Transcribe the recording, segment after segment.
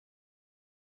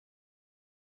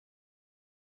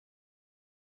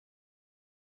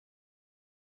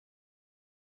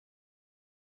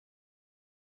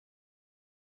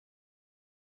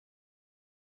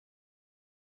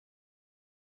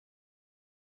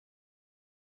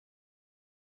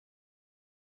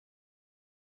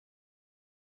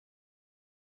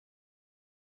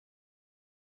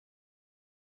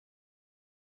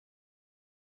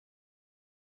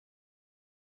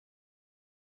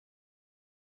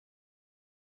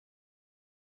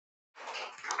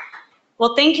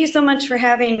Well, thank you so much for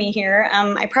having me here.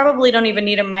 I probably don't even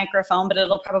need a microphone, but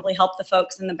it'll probably help the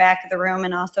folks in the back of the room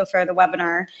and also for the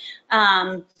webinar.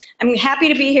 I'm happy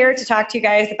to be here to talk to you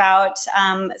guys about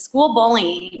school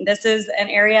bullying. This is an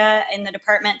area in the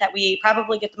department that we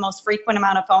probably get the most frequent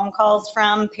amount of phone calls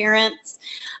from parents,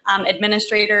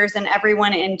 administrators, and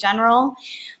everyone in general.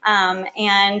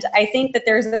 And I think that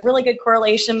there's a really good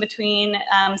correlation between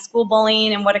school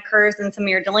bullying and what occurs in some of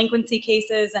your delinquency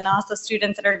cases, and also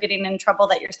students that are getting in trouble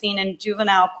that you're seeing in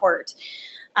juvenile court.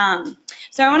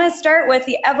 So I want to start with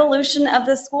the evolution of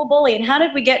the school bully and how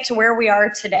did we get to where we are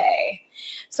today.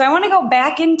 So I want to go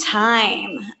back in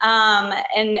time.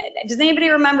 And does anybody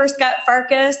remember Scott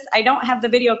Farkas? I don't have the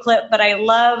video clip, but I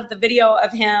love the video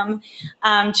of him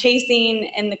chasing,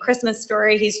 in the Christmas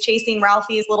Story, he's chasing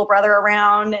Ralphie's little brother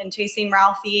around and chasing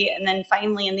Ralphie, and then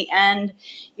finally in the end,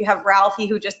 you have Ralphie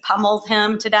who just pummels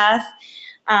him to death.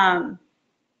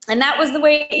 And that was the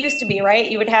way it used to be, right?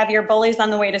 You would have your bullies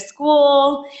on the way to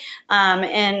school.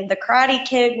 And the Karate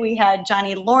Kid, we had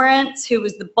Johnny Lawrence, who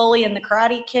was the bully in the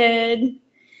Karate Kid.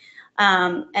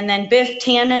 And then Biff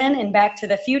Tannen in Back to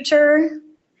the Future.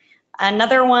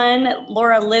 Another one,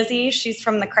 Laura Lizzie, she's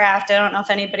from The Craft. I don't know if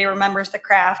anybody remembers The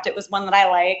Craft. It was one that I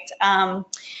liked.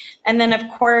 And then of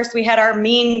course we had our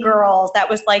Mean Girls. That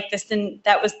was like this,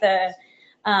 that was the,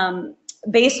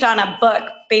 based on a book,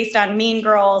 based on Mean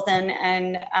Girls,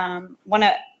 and I'm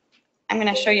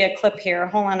gonna show you a clip here.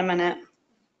 Hold on a minute.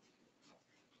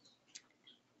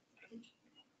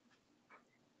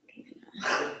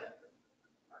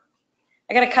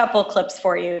 I got a couple clips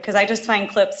for you because I just find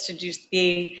clips to just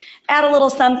add a little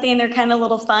something. They're kind of a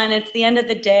little fun. It's the end of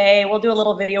the day. We'll do a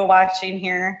little video watching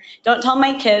here. Don't tell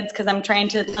my kids because I'm trying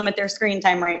to limit their screen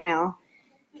time right now.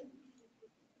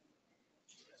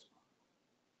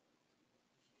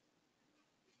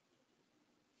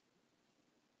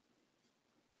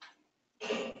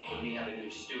 We have a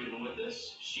new student with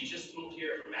us. She just moved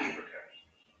here from Africa.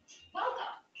 Welcome.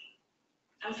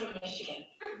 I'm from Michigan.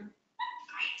 Great.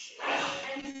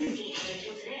 I'm Susie,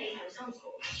 until today I was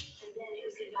homeschooled. And then it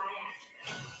was goodbye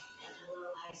Africa. And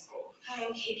hello high school. Hi,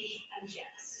 I'm Katie. I'm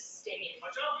Jess. Stay me.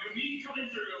 Watch out, your meat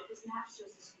coming through. This map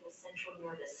shows the school's central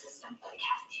nervous system, the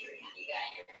cafeteria. You got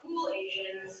your cool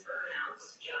Asians,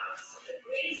 burnouts, jocks, the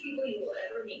greatest people you will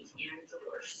ever meet, and the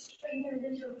worst. But you've never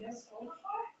been to a real school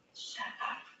before? Shut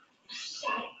up.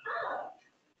 Shut up.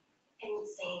 I didn't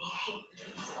say anything.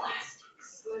 It's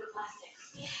plastics. We're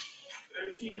plastics.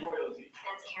 Royalty.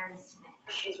 That's Karen Smith.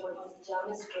 She's one of the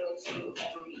dumbest girls you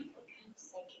ever meet. I'm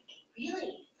psychic.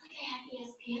 Really? Like I had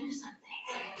ESPN or something.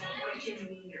 Bunch of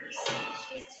meaners.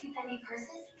 She has two penny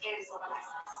purses and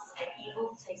sunglasses. An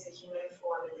evil takes a human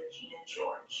form in Regina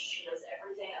George. She knows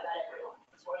everything about everyone.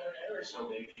 That's why they're ever so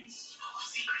big. It's full of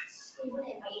secrets. We wouldn't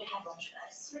invite you to have lunch with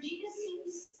us. Regina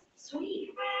seems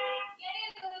sweet. Get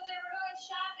in because they were going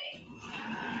shopping.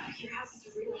 Your house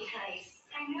is really nice.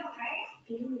 I know, right?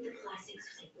 Being with the classics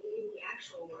was like being in the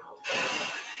actual world.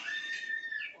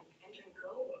 Enter and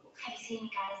go. Have you seen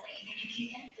any guys that you think of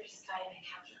Keegan? There's this guy in my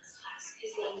calculus class.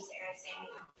 His name's Aaron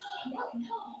Samuel.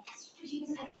 No. It's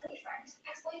Regina's ex-boyfriend.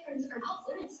 Ex-boyfriends are off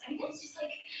limits. I mean, it's just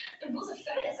like the rules of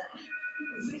feminism.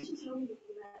 Why did you tell me that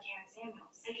you met Aaron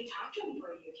Samuels? I could talk to him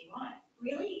for you if you want.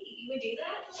 Really? You would do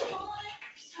that? You're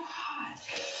So hot.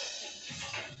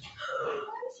 Why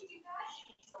would you do that?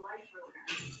 It's a life ruiner.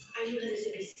 I knew this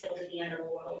would be still in the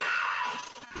animal world.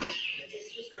 But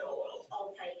this was girl world.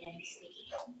 All fighting and be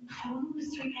sneaky. I want to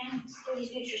lose 3 pounds. For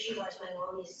these nutrition bars, my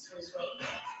mom needs to lose weight.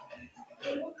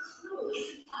 They look close.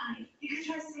 Fine. You could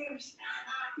try Sears.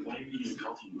 Why are you eating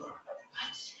healthy you are?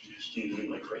 What? You're just gaining weight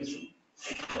like crazy.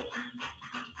 Who she is?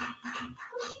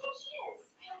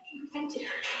 I invented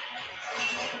her.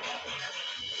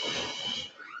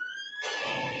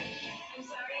 I'm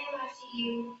sorry I laughed at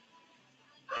you.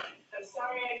 I'm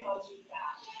sorry I called you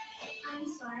fat. I'm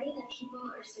sorry that people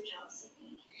are so jealous of me.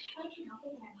 I can help it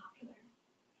that I'm popular.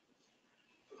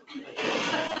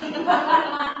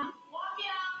 Walk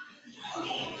out.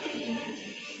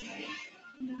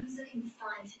 He's looking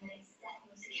fun tonight. Seth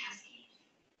moves a cascade.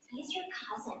 He's your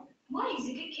cousin. Why? He's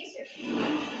a good kisser.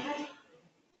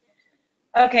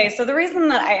 Okay, so the reason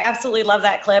that I absolutely love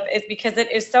that clip is because it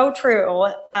is so true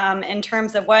in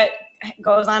terms of what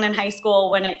goes on in high school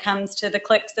when it comes to the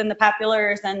cliques and the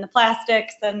populars and the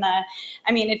plastics and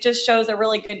I mean, it just shows a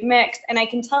really good mix. And I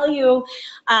can tell you,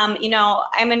 you know,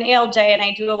 I'm an ALJ and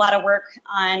I do a lot of work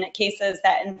on cases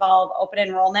that involve open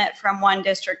enrollment from one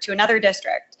district to another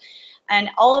district. And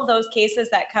all of those cases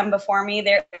that come before me,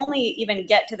 they only even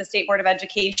get to the State Board of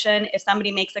Education if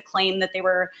somebody makes a claim that they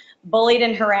were bullied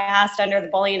and harassed under the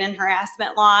bullying and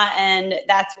harassment law, and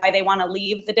that's why they want to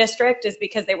leave the district, is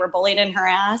because they were bullied and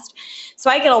harassed. So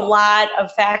I get a lot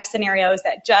of fact scenarios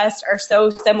that just are so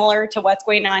similar to what's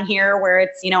going on here, where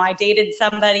it's, I dated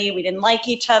somebody, we didn't like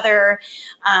each other,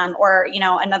 or,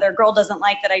 another girl doesn't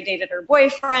like that I dated her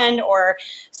boyfriend, or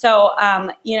so,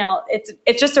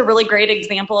 it's just a really great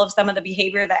example of some of the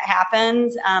behavior that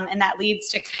happens, and that leads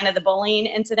to kind of the bullying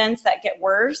incidents that get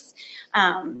worse.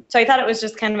 So I thought it was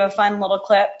just kind of a fun little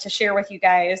clip to share with you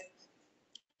guys.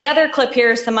 The other clip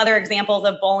here is some other examples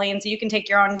of bullying, so you can take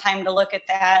your own time to look at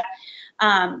that.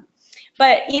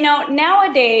 But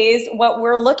nowadays what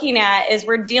we're looking at is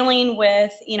we're dealing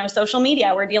with social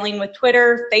media. We're dealing with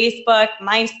Twitter, Facebook,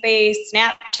 MySpace,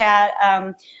 Snapchat.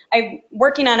 I'm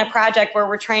working on a project where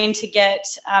we're trying to get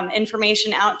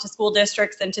information out to school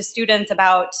districts and to students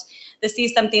about the See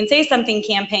Something, Say Something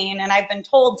campaign, and I've been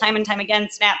told time and time again,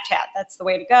 Snapchat, that's the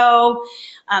way to go.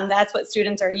 That's what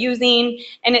students are using,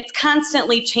 and it's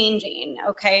constantly changing,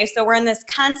 okay? So we're in this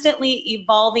constantly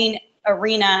evolving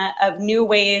arena of new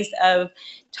ways of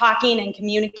talking and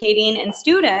communicating, and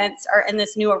students are in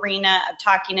this new arena of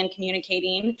talking and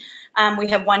communicating. We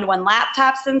have one-to-one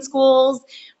laptops in schools.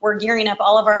 We're gearing up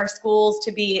all of our schools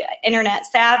to be internet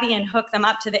savvy and hook them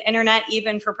up to the internet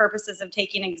even for purposes of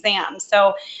taking exams.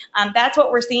 So that's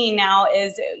what we're seeing now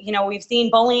is, we've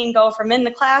seen bullying go from in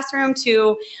the classroom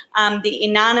to the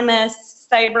anonymous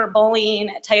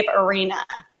cyberbullying type arena.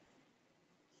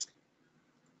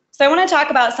 So I want to talk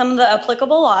about some of the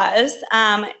applicable laws.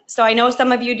 So I know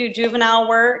some of you do juvenile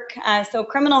work. So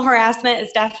criminal harassment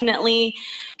is definitely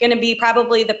going to be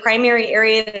probably the primary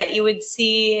area that you would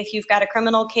see if you've got a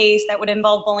criminal case that would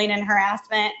involve bullying and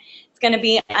harassment. It's going to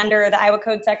be under the Iowa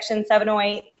Code Section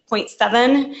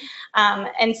 708.7.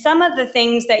 And some of the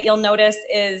things that you'll notice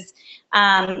is,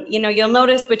 you'll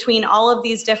notice between all of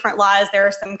these different laws, there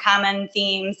are some common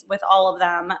themes with all of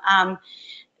them.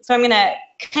 So I'm going to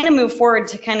kind of move forward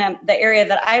to kind of the area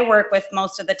that I work with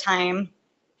most of the time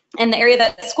and the area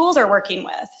that schools are working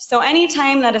with. So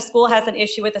anytime that a school has an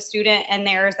issue with a student and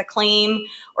there's a claim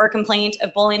or a complaint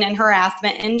of bullying and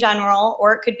harassment in general,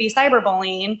 or it could be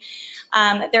cyberbullying,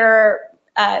 there are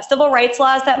civil rights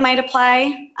laws that might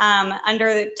apply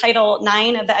under Title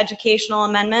IX of the Educational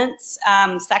Amendments.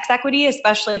 Sex equity,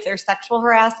 especially if there's sexual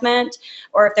harassment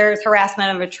or if there's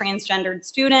harassment of a transgendered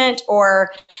student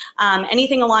or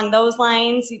anything along those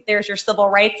lines. There's your civil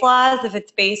rights laws if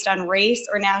it's based on race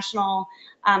or national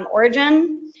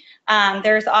origin.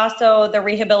 There's also the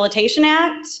Rehabilitation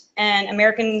Act and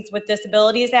Americans with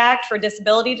Disabilities Act for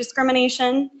disability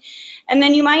discrimination. And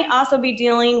then you might also be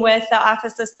dealing with the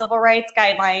Office of Civil Rights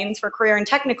Guidelines for Career and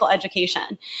Technical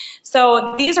Education.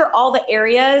 So these are all the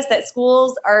areas that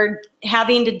schools are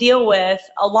having to deal with,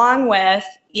 along with,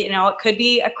 it could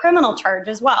be a criminal charge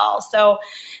as well. So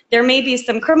there may be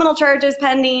some criminal charges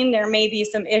pending. There may be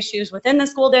some issues within the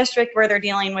school district where they're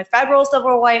dealing with federal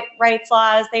civil rights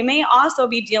laws. They may also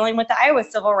be dealing with the Iowa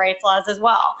civil rights laws as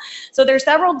well. So there's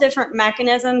several different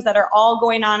mechanisms that are all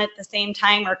going on at the same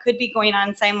time or could be going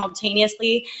on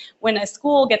simultaneously when a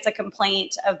school gets a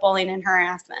complaint of bullying and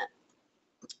harassment.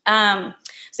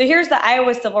 So here's the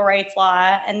Iowa civil rights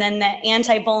law and then the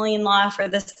anti-bullying law for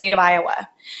the state of Iowa.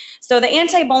 So the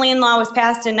anti-bullying law was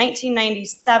passed in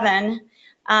 1997.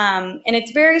 And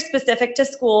it's very specific to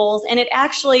schools, and it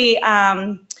actually,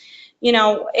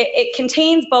 it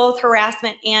contains both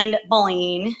harassment and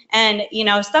bullying. And,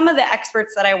 some of the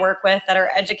experts that I work with that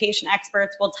are education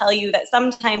experts will tell you that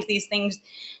sometimes these things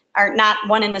are not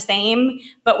one and the same,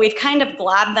 but we've kind of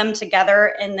globbed them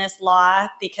together in this law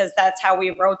because that's how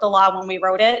we wrote the law when we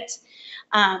wrote it.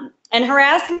 And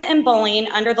harassment and bullying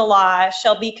under the law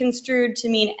shall be construed to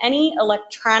mean any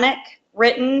electronic,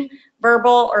 written,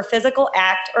 verbal, or physical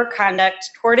act or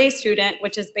conduct toward a student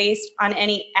which is based on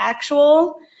any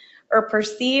actual or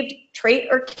perceived trait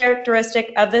or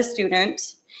characteristic of the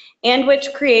student and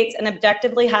which creates an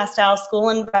objectively hostile school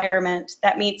environment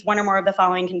that meets one or more of the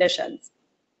following conditions.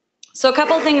 So a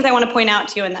couple of things I want to point out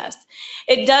to you in this.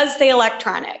 It does say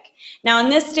electronic. Now in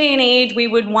this day and age, we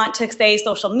would want to say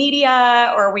social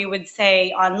media, or we would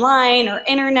say online or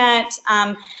internet,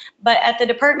 but at the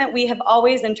department we have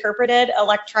always interpreted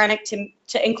electronic to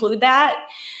include that.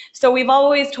 So we've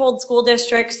always told school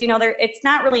districts, it's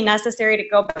not really necessary to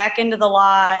go back into the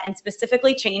law and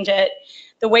specifically change it.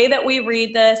 The way that we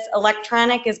read this,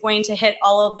 electronic is going to hit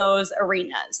all of those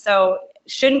arenas. So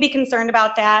shouldn't be concerned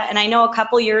about that. And I know a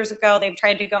couple years ago they've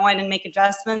tried to go in and make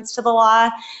adjustments to the law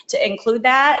to include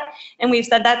that. And we've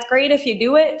said that's great if you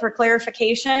do it for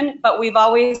clarification, but we've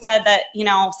always said that, you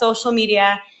know, social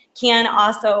media can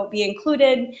also be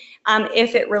included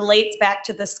if it relates back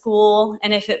to the school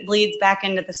and if it bleeds back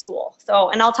into the school.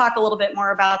 So, and I'll talk a little bit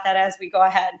more about that as we go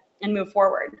ahead and move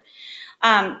forward.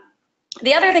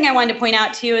 The other thing I wanted to point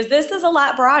out to you is this is a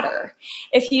lot broader.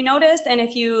 If you notice, and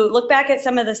if you look back at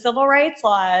some of the civil rights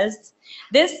laws,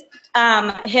 this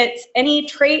hits any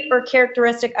trait or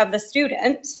characteristic of the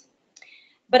student,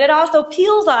 but it also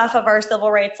peels off of our civil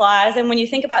rights laws. And when you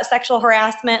think about sexual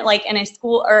harassment, like in a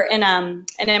school or in an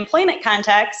employment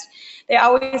context, they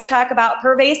always talk about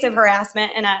pervasive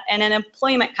harassment in an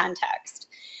employment context.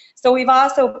 So we've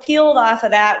also peeled off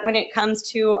of that when it comes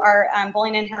to our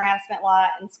bullying and harassment law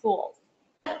in schools.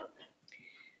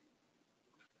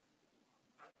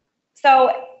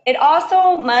 So it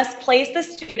also must place the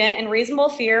student in reasonable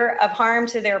fear of harm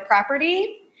to their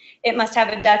property. It must have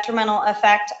a detrimental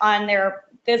effect on their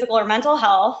physical or mental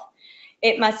health.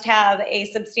 It must have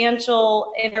a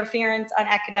substantial interference on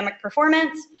academic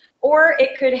performance, or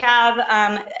it could have,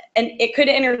 it could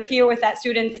interfere with that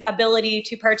student's ability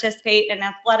to participate in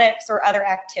athletics or other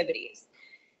activities.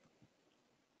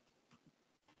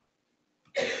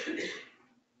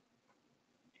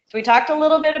 So we talked a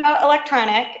little bit about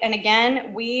electronic, and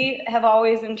again, we have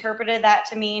always interpreted that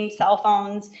to mean cell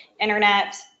phones,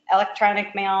 internet,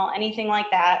 electronic mail, anything like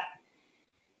that.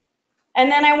 And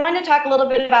then I want to talk a little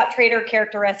bit about trait or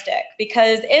characteristic,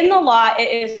 because in the law, it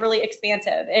is really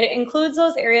expansive. It includes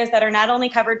those areas that are not only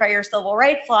covered by your civil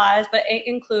rights laws, but it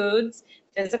includes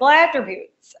physical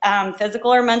attributes,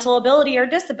 physical or mental ability or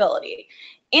disability,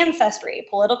 ancestry,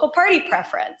 political party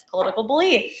preference, political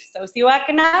belief,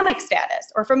 socioeconomic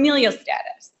status, or familial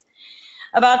status.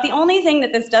 About the only thing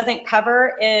that this doesn't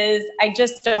cover is I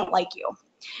just don't like you.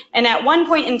 And at one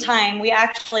point in time, we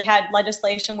actually had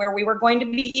legislation where we were going to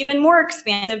be even more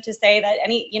expansive to say that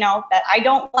any, you know, that I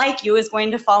don't like you is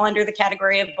going to fall under the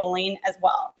category of bullying as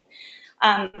well.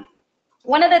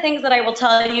 One of the things that I will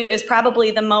tell you is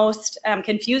probably the most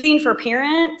confusing for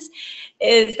parents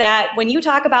is that when you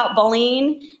talk about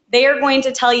bullying, they are going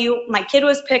to tell you, my kid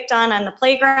was picked on the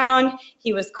playground,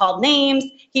 he was called names,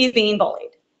 he's being bullied.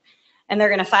 And they're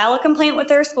going to file a complaint with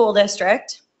their school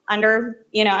district under,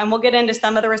 you know, and we'll get into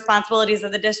some of the responsibilities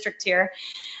of the district here.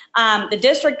 The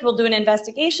district will do an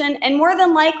investigation, and more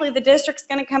than likely the district's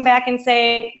going to come back and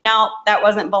say, no, that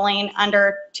wasn't bullying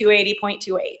under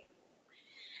 280.28.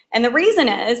 And the reason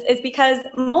is because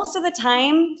most of the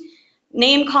time,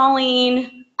 name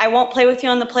calling, I won't play with you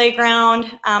on the playground,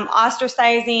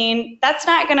 ostracizing, that's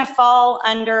not going to fall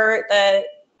under the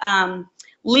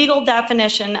legal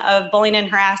definition of bullying and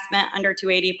harassment under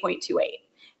 280.28.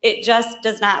 It just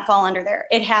does not fall under there.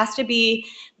 It has to be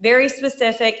very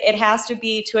specific. It has to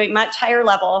be to a much higher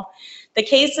level. The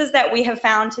cases that we have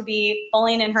found to be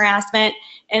bullying and harassment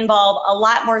involve a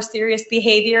lot more serious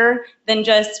behavior than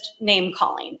just name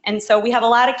calling. And so we have a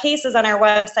lot of cases on our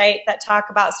website that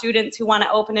talk about students who want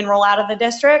to open and roll out of the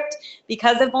district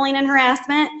because of bullying and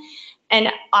harassment.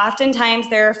 And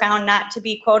oftentimes they're found not to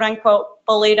be quote unquote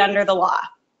bullied under the law.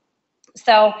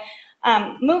 So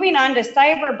moving on to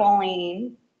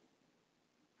cyberbullying,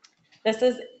 this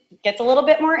gets a little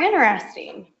bit more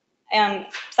interesting.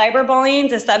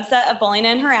 Cyberbullying is a subset of bullying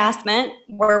and harassment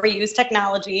where we use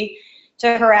technology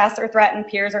to harass or threaten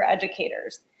peers or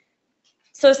educators.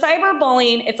 So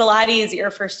cyberbullying, it's a lot easier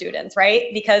for students,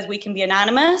 right? Because we can be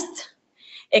anonymous.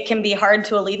 It can be hard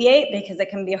to alleviate because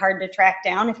it can be hard to track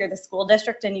down if you're the school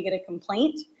district and you get a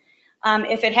complaint.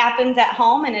 If it happens at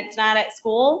home and it's not at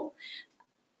school,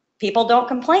 people don't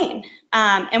complain.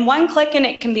 And one click and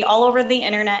it can be all over the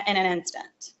internet in an instant.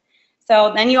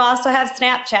 So then you also have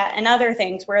Snapchat and other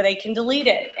things where they can delete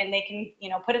it and they can, you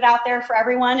know, put it out there for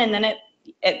everyone, and then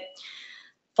it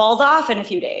falls off in a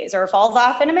few days or falls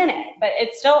off in a minute, but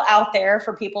it's still out there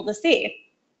for people to see.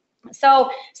 So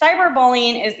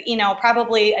cyberbullying is, you know,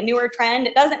 probably a newer trend.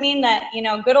 It doesn't mean that, you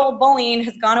know, good old bullying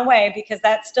has gone away, because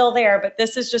that's still there, but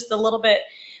this is just a little bit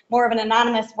more of an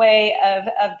anonymous way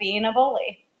of being a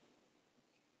bully.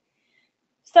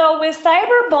 So with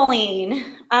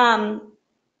cyberbullying,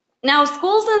 now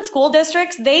schools and school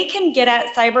districts, they can get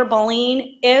at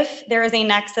cyberbullying if there is a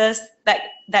nexus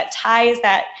that ties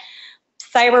that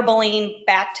cyberbullying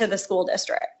back to the school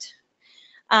district.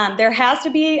 There has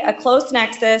to be a close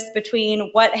nexus between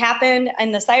what happened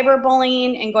in the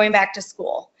cyberbullying and going back to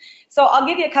school. So I'll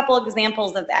give you a couple of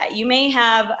examples of that. You may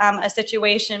have a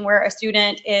situation where a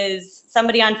student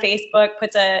somebody on Facebook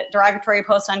puts a derogatory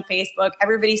post on Facebook,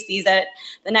 everybody sees it.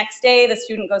 The next day, the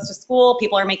student goes to school,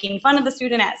 people are making fun of the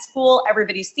student at school,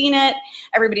 everybody's seen it,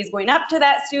 everybody's going up to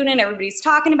that student, everybody's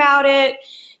talking about it,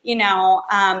 you know,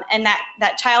 and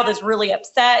that child is really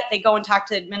upset. They go and talk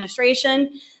to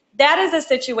administration. That is a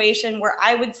situation where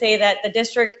I would say that the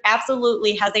district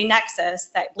absolutely has a nexus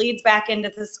that leads back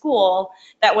into the school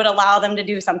that would allow them to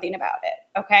do something about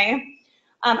it, okay?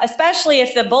 Especially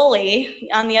if the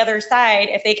bully on the other side,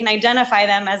 if they can identify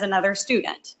them as another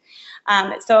student.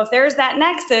 So if there's that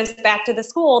nexus back to the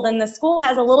school, then the school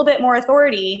has a little bit more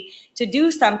authority to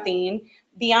do something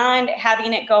beyond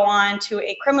having it go on to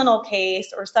a criminal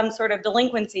case or some sort of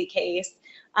delinquency case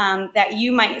that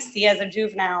you might see as a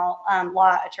juvenile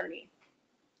law attorney.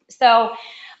 So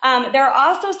there are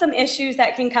also some issues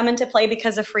that can come into play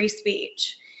because of free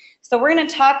speech. So we're going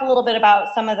to talk a little bit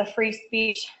about some of the free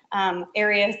speech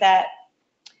areas that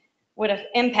would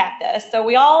impact this. So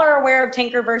we all are aware of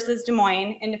Tinker versus Des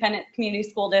Moines Independent Community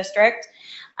School District.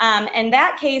 And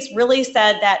that case really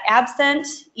said that absent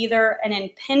either an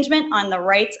impingement on the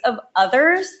rights of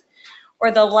others or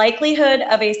the likelihood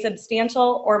of a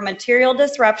substantial or material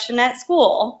disruption at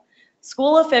school,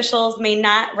 school officials may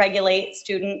not regulate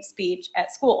student speech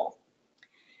at school.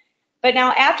 But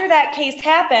now after that case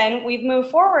happened, we've moved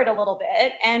forward a little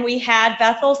bit and we had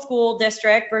Bethel School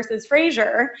District versus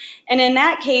Fraser. And in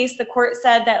that case, the court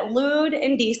said that lewd,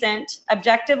 indecent,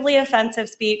 objectively offensive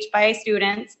speech by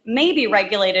students may be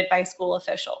regulated by school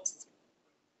officials.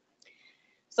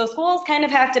 So schools kind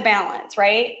of have to balance,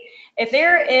 right? If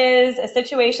there is a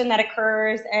situation that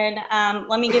occurs, and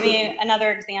let me give you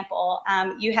another example.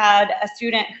 You had a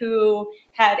student who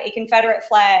had a Confederate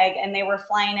flag and they were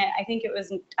flying it, I think it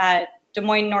was Des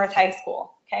Moines North High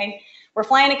School, okay? We're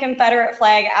flying a Confederate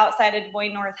flag outside of Des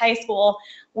Moines North High School.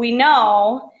 We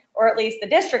know, or at least the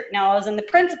district knows, and the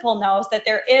principal knows that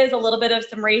there is a little bit of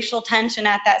some racial tension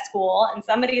at that school and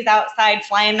somebody's outside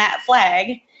flying that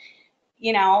flag,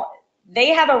 you know, they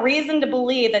have a reason to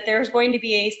believe that there's going to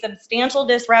be a substantial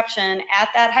disruption at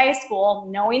that high school,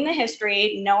 knowing the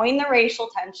history, knowing the racial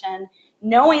tension,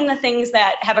 knowing the things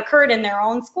that have occurred in their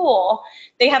own school.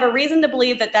 They have a reason to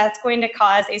believe that that's going to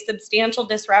cause a substantial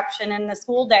disruption in the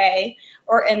school day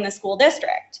or in the school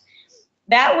district.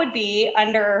 That would be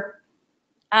under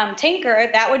Tinker,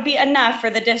 that would be enough for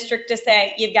the district to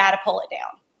say, you've got to pull it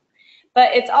down.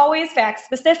 But it's always fact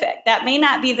specific. That may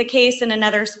not be the case in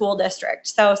another school district.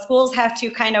 So schools have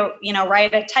to kind of, you know,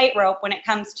 ride a tightrope when it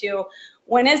comes to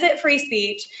when is it free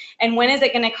speech and when is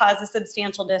it going to cause a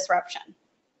substantial disruption.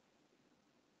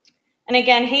 And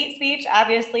again, hate speech,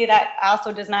 obviously that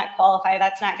also does not qualify.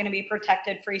 That's not going to be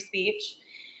protected free speech.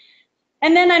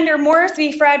 And then under Morris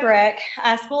v. Frederick,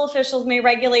 school officials may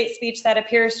regulate speech that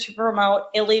appears to promote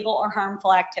illegal or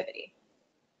harmful activity.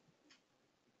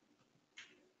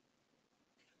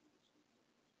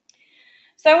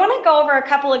 So I want to go over a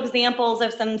couple examples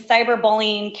of some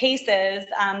cyberbullying cases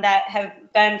that have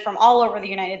been from all over the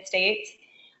United States.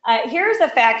 Here's a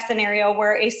fact scenario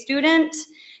where a student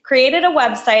created a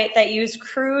website that used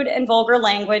crude and vulgar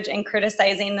language in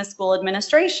criticizing the school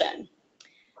administration.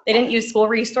 They didn't use school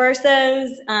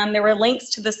resources. There were links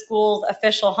to the school's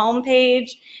official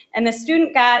homepage, and the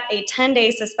student got a 10-day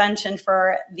suspension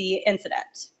for the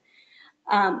incident.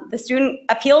 The student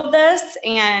appealed this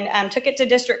and took it to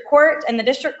district court, and the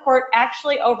district court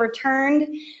actually overturned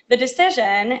the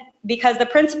decision because the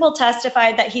principal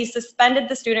testified that he suspended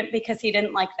the student because he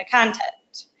didn't like the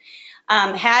content.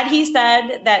 Had he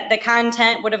said that the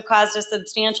content would have caused a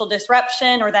substantial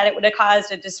disruption or that it would have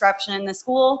caused a disruption in the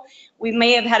school, we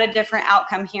may have had a different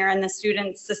outcome here and the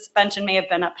student's suspension may have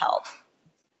been upheld.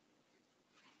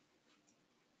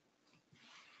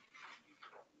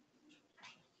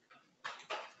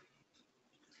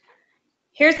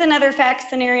 Here's another fact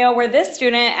scenario where this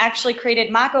student actually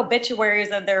created mock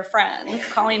obituaries of their friends,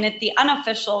 calling it the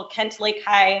unofficial Kent Lake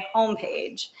High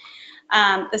homepage.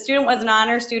 The student was an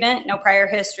honor student, no prior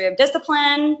history of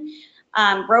discipline,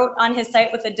 wrote on his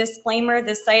site with a disclaimer,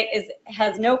 this site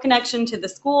has no connection to the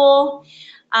school,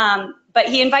 but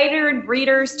he invited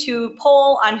readers to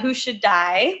poll on who should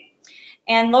die,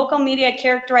 and local media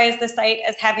characterized the site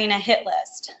as having a hit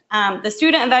list. The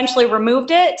student eventually removed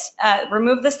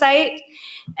the site,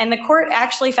 and the court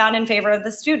actually found in favor of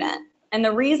the student. And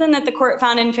the reason that the court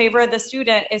found in favor of the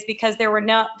student is because there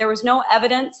was no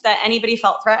evidence that anybody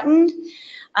felt threatened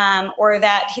or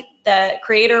that the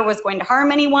creator was going to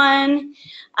harm anyone,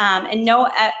 and no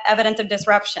evidence of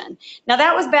disruption. Now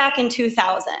that was back in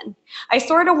 2000. I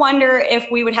sort of wonder if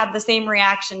we would have the same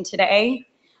reaction today.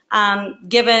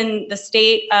 Given the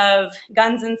state of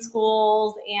guns in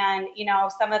schools and, you know,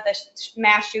 some of the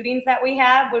mass shootings that we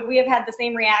have, would we have had the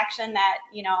same reaction that,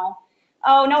 you know,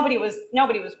 oh, nobody was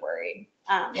worried?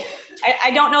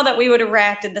 I don't know that we would have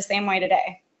reacted the same way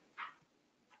today.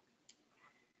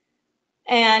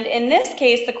 And in this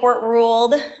case, the court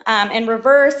ruled and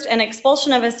reversed an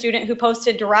expulsion of a student who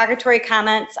posted derogatory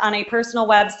comments on a personal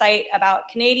website about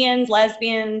Canadians,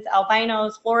 lesbians,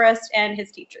 albinos, florists, and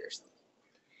his teachers.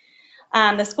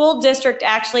 The school district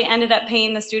actually ended up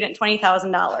paying the student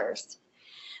 $20,000.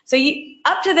 So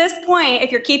up to this point,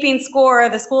 if you're keeping score,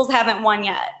 the schools haven't won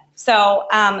yet. So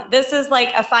this is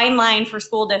like a fine line for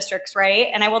school districts, right?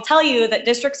 And I will tell you that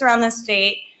districts around the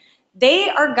state, they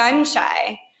are gun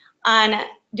shy on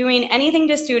doing anything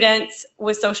to students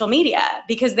with social media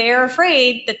because they are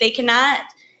afraid that they cannot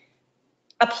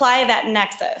apply that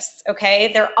nexus,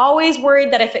 okay? They're always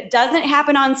worried that if it doesn't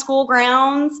happen on school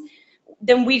grounds,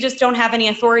 then we just don't have any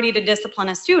authority to discipline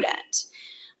a student.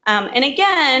 And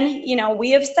again, you know,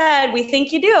 we have said we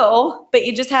think you do, but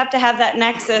you just have to have that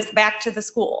nexus back to the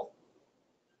school.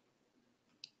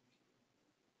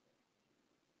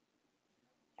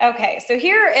 Okay, so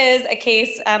here is a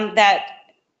case that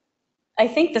I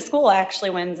think the school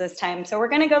actually wins this time. So we're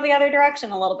going to go the other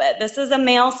direction a little bit. This is a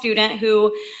male student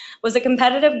who was a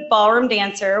competitive ballroom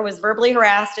dancer, was verbally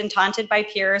harassed and taunted by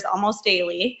peers almost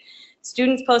daily.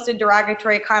 Students posted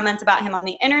derogatory comments about him on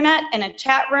the internet in a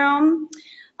chat room,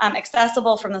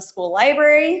 accessible from the school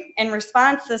library. In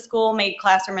response, the school made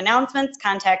classroom announcements,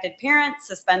 contacted parents,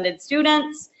 suspended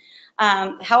students.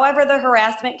 However, the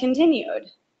harassment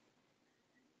continued.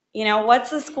 You know,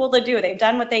 what's the school to do? They've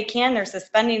done what they can. They're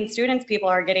suspending students. People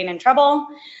are getting in trouble.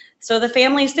 So the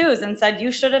family sues and said, you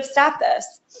should have stopped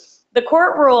this. The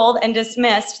court ruled and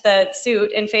dismissed the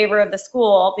suit in favor of the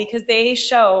school because they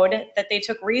showed that they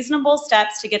took reasonable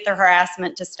steps to get the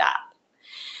harassment to stop.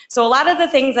 So a lot of the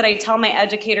things that I tell my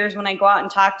educators when I go out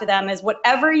and talk to them is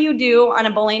whatever you do on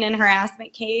a bullying and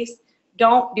harassment case,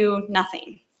 don't do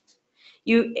nothing.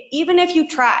 Even if you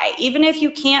try, even if you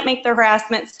can't make the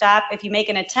harassment stop, if you make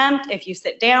an attempt, if you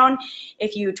sit down,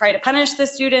 if you try to punish the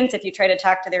students, if you try to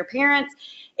talk to their parents,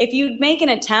 if you make an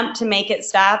attempt to make it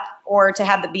stop or to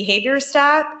have the behavior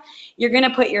stop, you're going to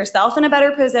put yourself in a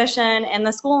better position and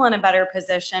the school in a better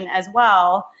position as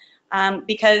well,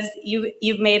 because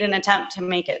you've made an attempt to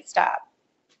make it stop.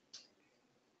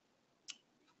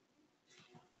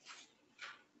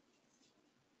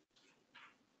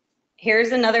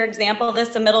 Here's another example. This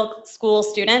is a middle school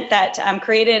student that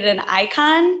created an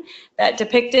icon that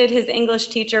depicted his English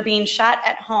teacher being shot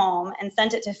at home and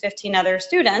sent it to 15 other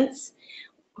students,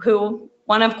 who,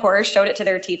 one of course, showed it to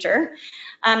their teacher.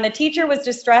 The teacher was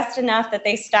distressed enough that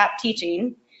they stopped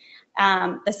teaching.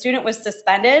 The student was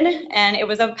suspended, and it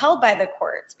was upheld by the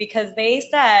courts because they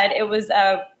said it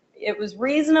was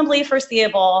reasonably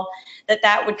foreseeable that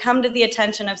that would come to the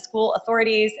attention of school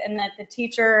authorities and that the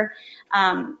teacher,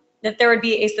 that there would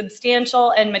be a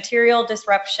substantial and material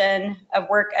disruption of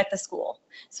work at the school.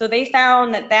 So they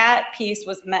found that that piece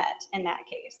was met in that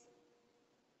case.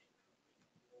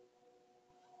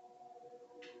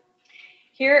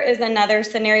 Here is another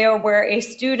scenario where a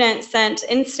student sent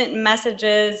instant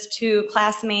messages to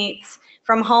classmates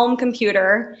from home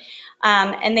computer,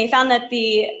 and they found that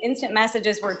the instant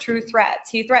messages were true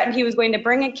threats. He threatened he was going to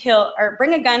bring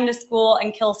a gun to school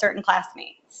and kill certain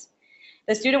classmates.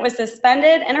 The student was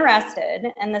suspended and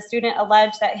arrested, and the student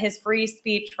alleged that his free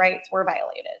speech rights were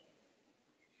violated.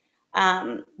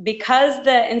 Because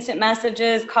the instant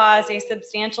messages caused a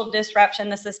substantial disruption,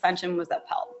 the suspension was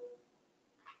upheld.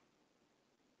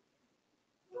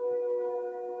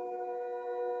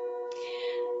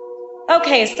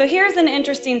 Okay, so here's an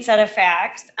interesting set of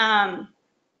facts.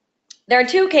 There are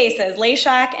two cases,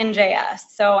 Layshock and JS.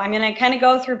 So I'm going to kind of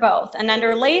go through both. And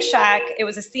under Layshock, it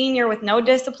was a senior with no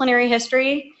disciplinary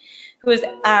history who was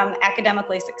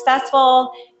academically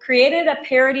successful, created a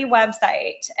parody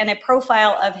website and a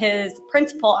profile of his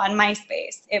principal on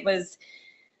MySpace. It was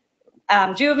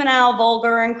juvenile,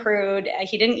 vulgar, and crude.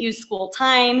 He didn't use school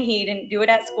time. He didn't do it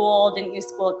at school, didn't use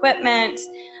school equipment.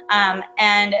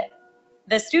 And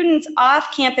the student's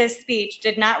off-campus speech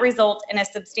did not result in a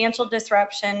substantial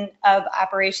disruption of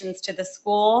operations to the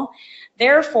school.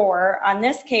 Therefore, on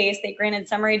this case, they granted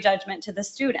summary judgment to the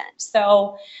student.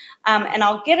 So, and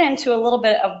I'll get into a little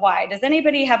bit of why. Does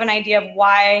anybody have an idea of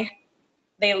why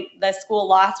the school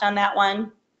lost on that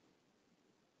one?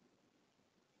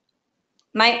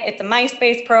 It's a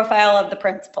MySpace profile of the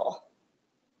principal.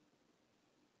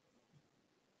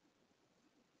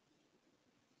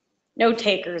 No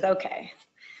takers, okay.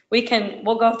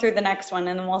 We'll go through the next one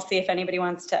and then we'll see if anybody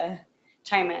wants to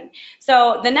chime in.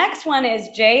 So the next one is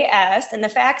JS, and the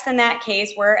facts in that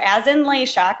case were, as in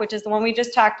Layshock, which is the one we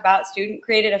just talked about, student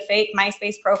created a fake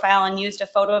MySpace profile and used a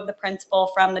photo of the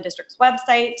principal from the district's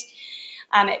website.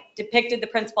 It depicted the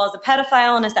principal as a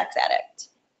pedophile and a sex addict.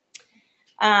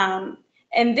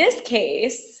 In this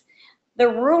case, the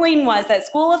ruling was that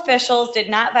school officials did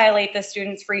not violate the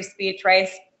student's free speech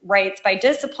rights by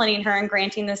disciplining her and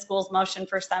granting the school's motion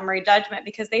for summary judgment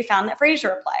because they found that Frazier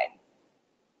applied.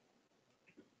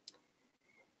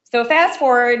 So fast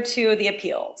forward to the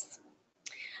appeals.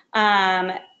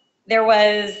 There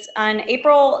was, on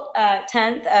April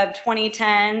 10th of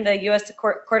 2010, the U.S.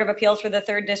 Court of Appeals for the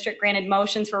 3rd District granted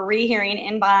motions for rehearing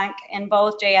en banc in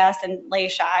both JS and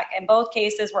Layshock, and both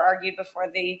cases were argued before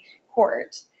the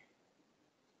court.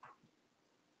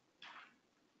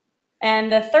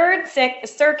 And the Third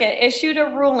Circuit issued a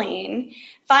ruling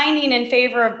finding in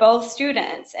favor of both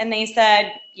students, and they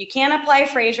said you can't apply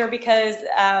Frazier because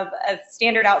of a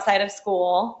standard outside of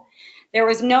school. There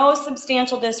was no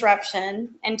substantial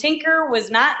disruption, and Tinker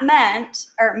was not met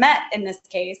in this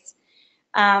case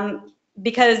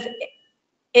because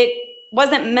it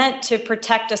wasn't meant to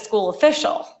protect a school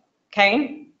official,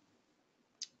 okay?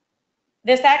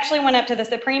 This actually went up to the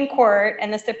Supreme Court,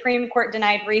 and the Supreme Court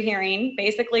denied rehearing,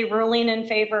 basically ruling in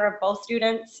favor of both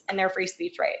students and their free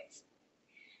speech rights.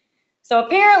 So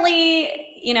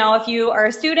apparently, you know, if you are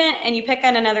a student and you pick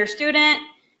on another student,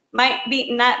 might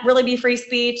be not really be free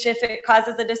speech if it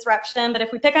causes a disruption, but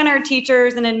if we pick on our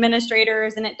teachers and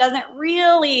administrators and it doesn't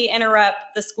really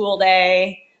interrupt the school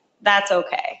day, that's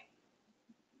okay.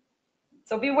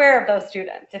 So beware of those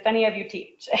students, if any of you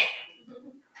teach.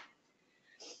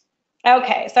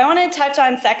 Okay, so I want to touch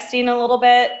on sexting a little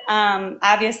bit.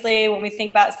 Obviously, when we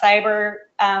think about cyber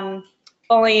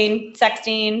bullying,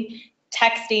 sexting,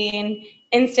 texting,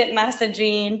 instant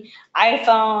messaging,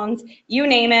 iPhones, you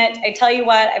name it. I tell you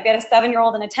what, I've got a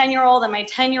 7-year-old and a 10-year-old, and my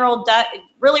 10-year-old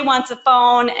really wants a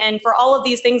phone, and for all of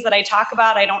these things that I talk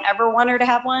about, I don't ever want her to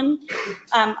have one,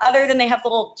 other than they have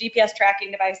little GPS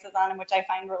tracking devices on them, which I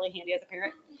find really handy as a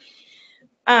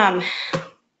parent,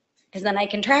 because then I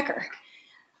can track her.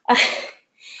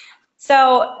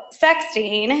 So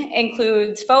sexting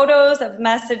includes photos of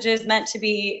messages meant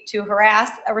to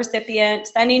harass a recipient,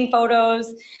 sending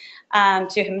photos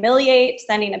to humiliate,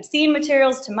 sending obscene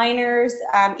materials to minors,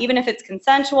 even if it's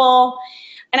consensual.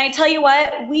 And I tell you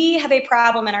what, we have a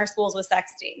problem in our schools with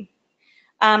sexting.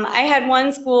 I had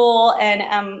one school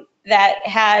and that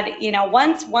had, you know,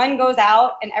 once one goes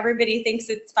out and everybody thinks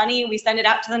it's funny, we send it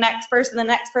out to the next person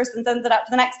sends it out to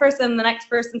the next person, the next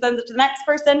person sends it to the next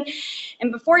person.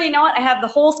 And before you know it, I have the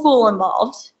whole school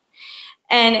involved.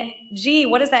 And gee,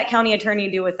 what does that county attorney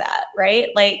do with that, right?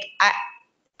 Like,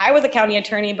 I was a county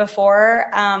attorney before.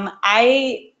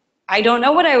 I don't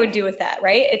know what I would do with that,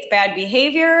 right? It's bad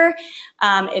behavior.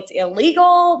 It's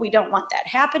illegal. We don't want that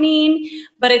happening.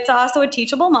 But it's also a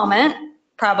teachable moment,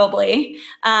 probably,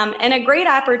 and a great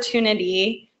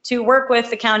opportunity to work with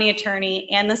the county attorney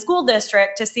and the school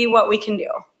district to see what we can do.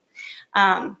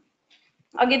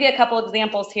 I'll give you a couple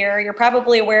examples here. You're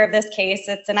probably aware of this case.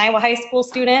 It's an Iowa high school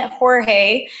student,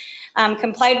 Jorge,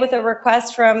 complied with a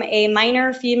request from a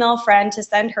minor female friend to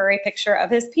send her a picture of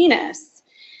his penis.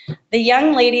 The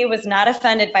young lady was not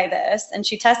offended by this, and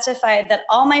she testified that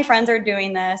all my friends are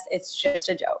doing this, it's just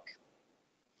a joke.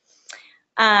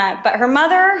 But her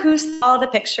mother, who saw the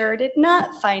picture, did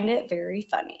not find it very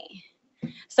funny.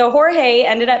 So Jorge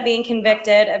ended up being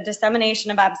convicted of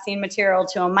dissemination of obscene material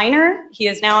to a minor. He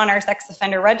is now on our sex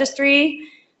offender registry.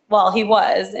 Well, he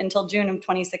was until June of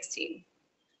 2016.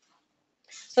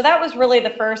 So that was really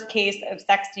the first case of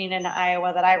sexting in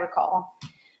Iowa that I recall.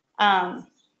 I'm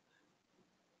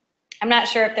not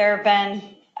sure if there have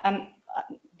been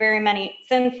very many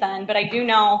since then, but I do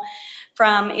know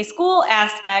from a school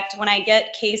aspect, when I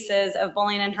get cases of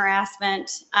bullying and harassment,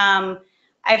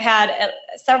 I've had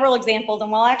several examples,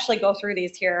 and we'll actually go through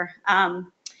these here.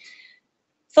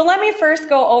 So let me first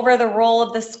go over the role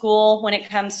of the school when it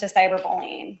comes to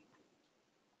cyberbullying.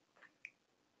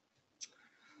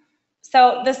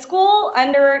 So the school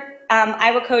under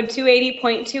Iowa Code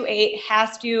 280.28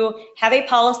 has to have a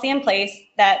policy in place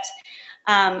that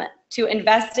to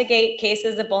investigate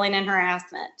cases of bullying and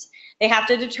harassment. They have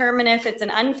to determine if it's an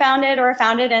unfounded or a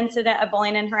founded incident of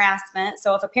bullying and harassment.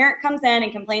 So if a parent comes in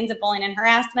and complains of bullying and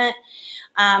harassment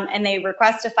and they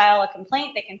request to file a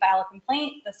complaint, they can file a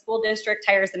complaint. The school district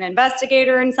hires an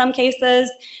investigator in some cases.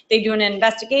 They do an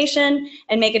investigation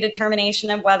and make a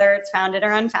determination of whether it's founded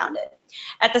or unfounded.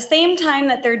 At the same time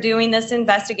that they're doing this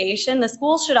investigation, the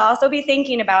school should also be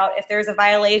thinking about if there's a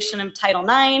violation of Title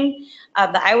IX,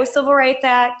 of the Iowa Civil Rights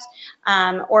Act,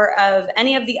 or of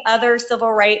any of the other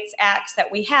civil rights acts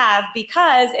that we have,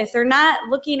 because if they're not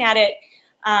looking at it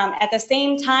at the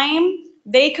same time,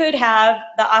 they could have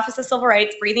the Office of Civil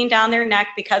Rights breathing down their neck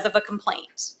because of a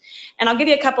complaint. And I'll give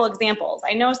you a couple examples.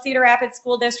 I know Cedar Rapids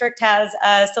School District has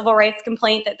a civil rights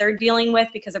complaint that they're dealing with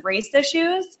because of race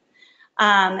issues.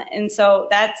 And so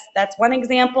that's one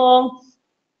example.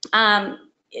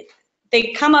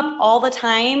 They come up all the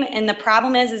time, and the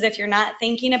problem is if you're not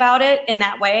thinking about it in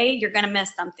that way, you're gonna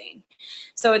miss something.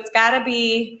 So it's gotta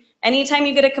be, anytime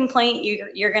you get a complaint,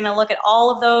 you're gonna look at all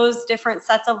of those different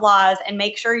sets of laws and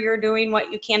make sure you're doing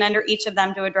what you can under each of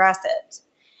them to address it.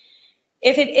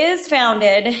 If it is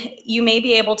founded, you may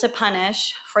be able to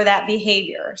punish for that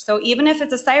behavior. So even if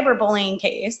it's a cyberbullying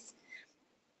case,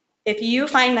 if you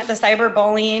find that the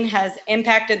cyberbullying has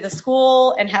impacted the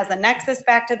school and has a nexus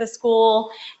back to the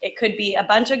school, it could be a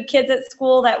bunch of kids at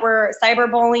school that were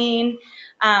cyberbullying,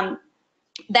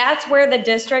 that's where the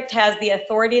district has the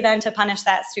authority then to punish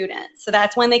that student. So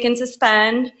that's when they can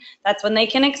suspend, that's when they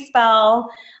can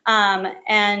expel,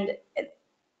 and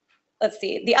let's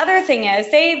see, the other thing is,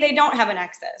 say they don't have a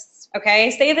nexus,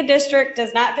 okay? Say the district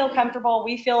does not feel comfortable,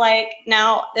 we feel like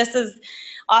now this is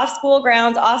off school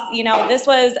grounds, this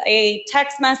was a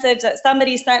text message that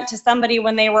somebody sent to somebody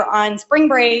when they were on spring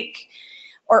break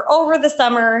or over the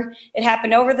summer. It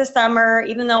happened over the summer,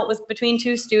 even though it was between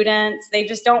two students. They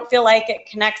just don't feel like it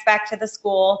connects back to the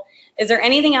school. Is there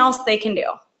anything else they can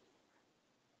do?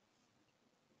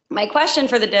 My question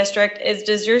for the district is,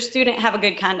 does your student have a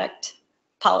good conduct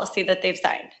policy that they've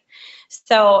signed?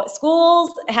 So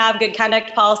schools have good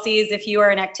conduct policies if you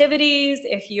are in activities,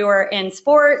 if you are in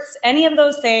sports, any of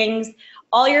those things.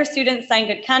 All your students sign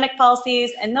good conduct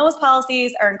policies, and those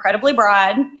policies are incredibly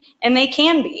broad, and they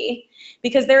can be,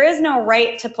 because there is no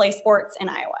right to play sports in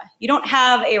Iowa. You don't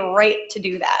have a right to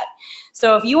do that.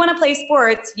 So if you want to play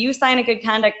sports, you sign a good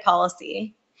conduct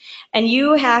policy, and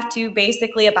you have to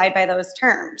basically abide by those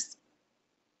terms.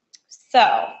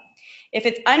 So if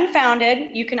it's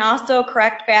unfounded, you can also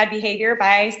correct bad behavior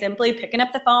by simply picking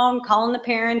up the phone, calling the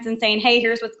parents and saying, hey,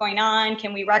 here's what's going on.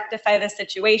 Can we rectify this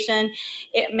situation?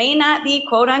 It may not be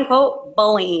quote unquote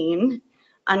bullying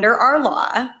under our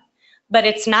law, but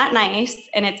it's not nice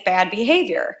and it's bad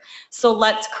behavior. So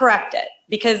let's correct it,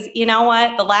 because you know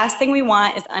what? The last thing we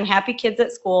want is unhappy kids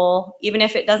at school, even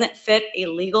if it doesn't fit a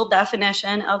legal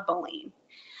definition of bullying.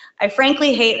 I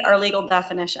frankly hate our legal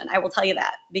definition. I will tell you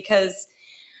that, because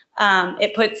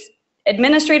it puts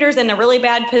administrators in a really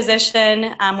bad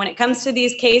position when it comes to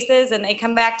these cases, and they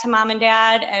come back to mom and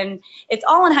dad, and it's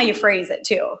all in how you phrase it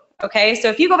too, okay? So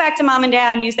if you go back to mom and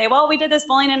dad and you say, well, we did this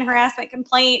bullying and harassment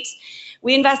complaint,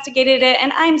 we investigated it,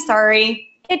 and I'm sorry,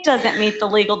 it doesn't meet the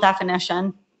legal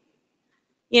definition.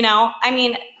 You know, I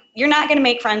mean, you're not gonna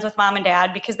make friends with mom and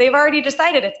dad because they've already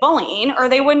decided it's bullying, or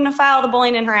they wouldn't have filed a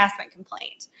bullying and harassment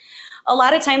complaint. A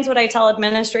lot of times what I tell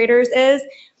administrators is,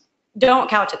 don't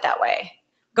couch it that way.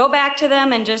 Go back to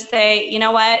them and just say, you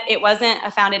know what, it wasn't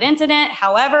a founded incident.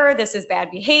 However, this is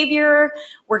bad behavior.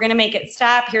 We're gonna make it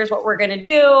stop. Here's what we're gonna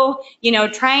do. You know,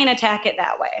 try and attack it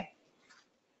that way.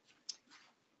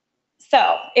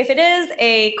 So if it is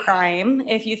a crime,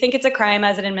 if you think it's a crime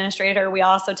as an administrator, we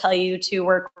also tell you to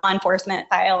work with law enforcement,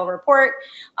 file a report.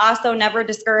 Also, never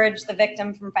discourage the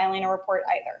victim from filing a report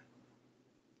either.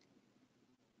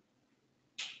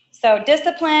 So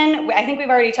discipline, I think we've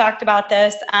already talked about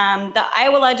this. The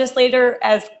Iowa legislature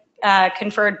has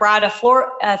conferred broad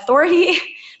authority,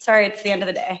 sorry, it's the end of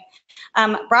the day,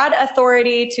 broad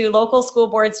authority to local school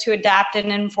boards to adopt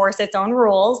and enforce its own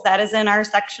rules. That is in our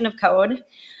section of code.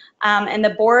 And the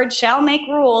board shall make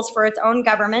rules for its own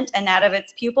government and that of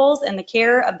its pupils in the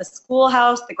care of the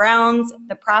schoolhouse, the grounds,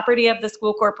 the property of the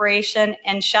school corporation,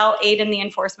 and shall aid in the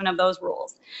enforcement of those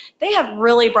rules. They have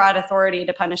really broad authority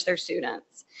to punish their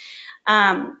students.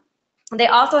 They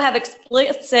also have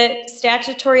explicit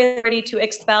statutory authority to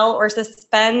expel or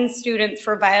suspend students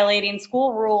for violating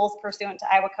school rules pursuant to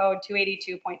Iowa Code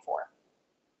 282.4.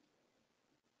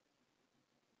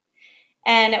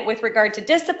 And with regard to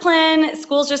discipline,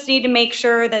 schools just need to make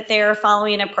sure that they're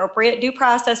following appropriate due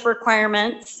process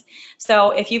requirements.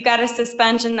 So if you've got a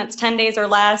suspension that's 10 days or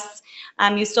less,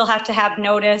 you still have to have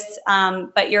notice,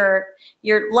 but your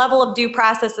level of due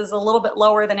process is a little bit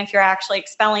lower than if you're actually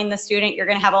expelling the student. You're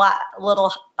going to have a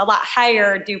lot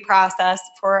higher due process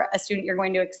for a student you're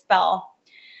going to expel.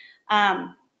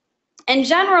 And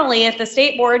generally, if the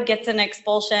state board gets an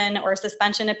expulsion or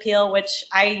suspension appeal, which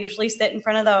I usually sit in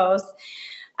front of those,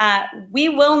 We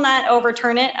will not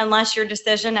overturn it unless your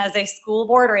decision as a school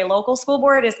board or a local school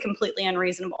board is completely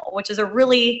unreasonable, which is a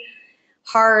really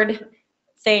hard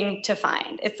thing to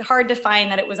find. It's hard to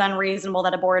find that it was unreasonable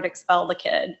that a board expelled a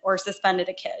kid or suspended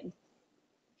a kid.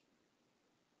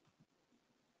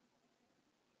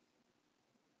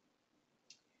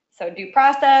 So due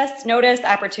process, notice,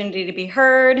 opportunity to be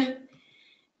heard.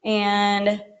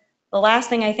 And the last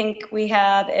thing I think we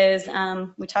have is,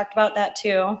 we talked about that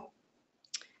too.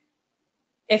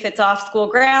 If it's off school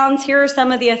grounds, here are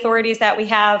some of the authorities that we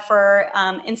have for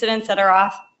incidents that are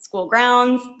off school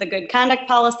grounds, the good conduct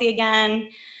policy again.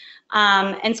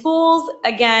 And schools,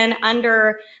 again,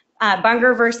 under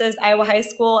Bunger versus Iowa High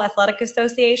School Athletic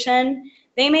Association,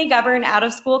 they may govern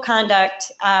out-of-school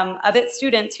conduct of its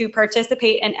students who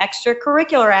participate in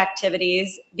extracurricular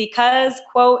activities because,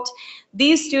 quote,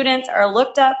 these students are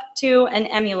looked up to and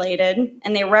emulated,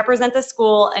 and they represent the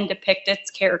school and depict its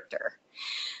character.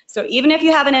 So even if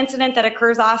you have an incident that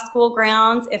occurs off school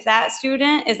grounds, if that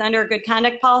student is under a good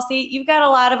conduct policy, you've got a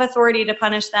lot of authority to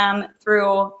punish them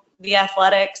through the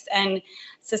athletics and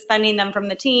suspending them from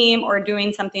the team or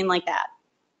doing something like that.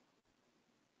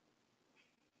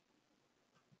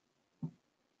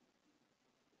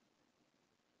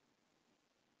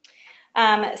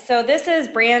 So this is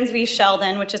Brands v.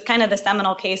 Sheldon, which is kind of the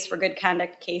seminal case for good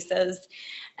conduct cases.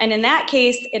 And in that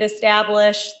case, it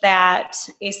established that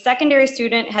a secondary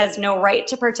student has no right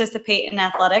to participate in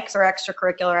athletics or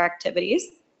extracurricular activities.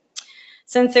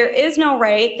 Since there is no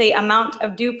right, the amount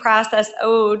of due process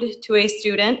owed to a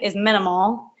student is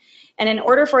minimal. And in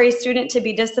order for a student to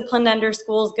be disciplined under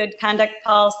school's good conduct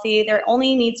policy, there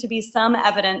only needs to be some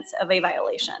evidence of a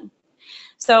violation.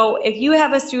 So if you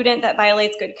have a student that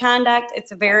violates good conduct,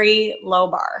 it's a very low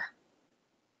bar.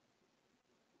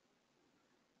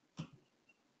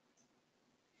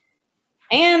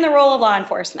 And the role of law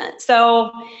enforcement.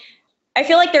 So I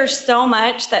feel like there's so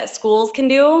much that schools can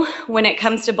do when it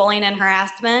comes to bullying and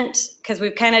harassment, because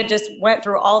we've kind of just went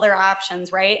through all their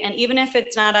options, right? And even if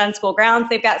it's not on school grounds,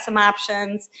 they've got some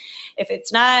options. If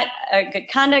it's not a good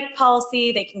conduct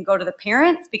policy, they can go to the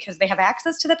parents because they have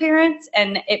access to the parents,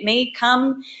 and it may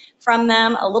come from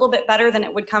them a little bit better than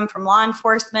it would come from law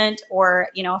enforcement, or,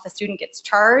 you know, if a student gets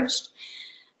charged.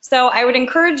 So I would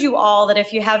encourage you all that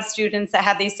if you have students that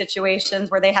have these situations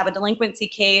where they have a delinquency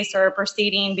case or a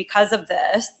proceeding because of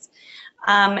this,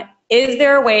 is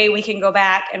there a way we can go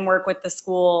back and work with the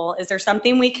school? Is there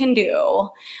something we can do?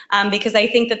 Because I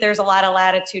think that there's a lot of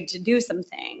latitude to do some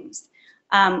things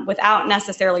without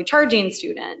necessarily charging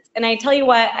students. And I tell you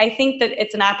what, I think that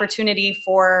it's an opportunity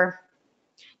for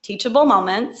teachable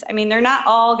moments. I mean, they're not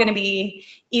all going to be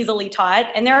easily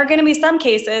taught, and there are going to be some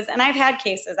cases, and I've had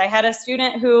cases. I had a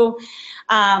student who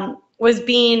was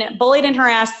being bullied and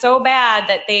harassed so bad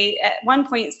that they, at one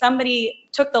point, somebody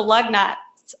took the lug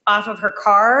nuts off of her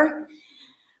car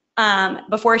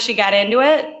before she got into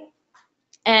it.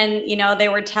 And, you know, they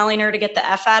were telling her to get the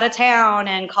F out of town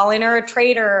and calling her a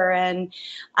traitor. And,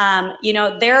 you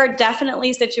know, there are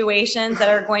definitely situations that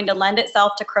are going to lend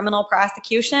itself to criminal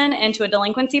prosecution and to a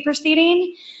delinquency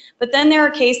proceeding. But then there are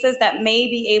cases that may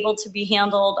be able to be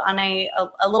handled on a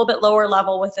little bit lower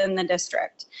level within the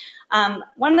district.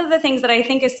 One of the things that I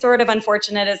think is sort of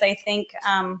unfortunate is I think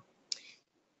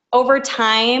over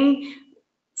time,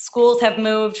 schools have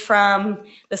moved from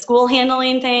the school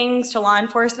handling things to law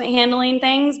enforcement handling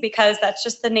things, because that's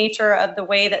just the nature of the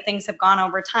way that things have gone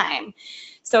over time.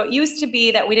 So it used to be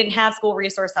that we didn't have school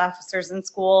resource officers in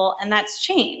school, and that's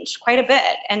changed quite a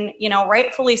bit, and, you know,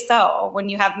 rightfully so when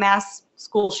you have mass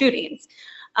school shootings.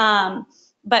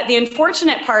 But the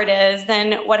unfortunate part is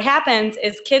then what happens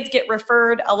is kids get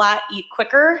referred a lot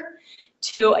quicker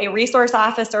to a resource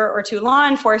officer or to law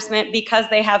enforcement because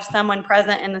they have someone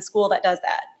present in the school that does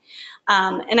that.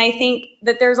 And I think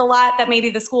that there's a lot that maybe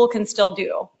the school can still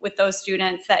do with those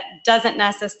students that doesn't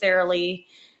necessarily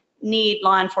need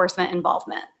law enforcement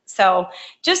involvement. So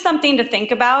just something to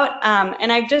think about.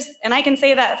 And I can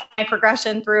say that my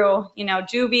progression through, you know,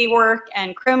 juvie work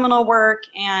and criminal work,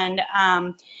 and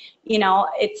you know,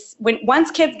 it's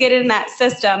once kids get in that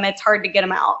system, it's hard to get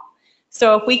them out.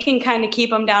 So if we can kind of keep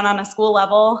them down on a school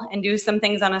level and do some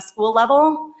things on a school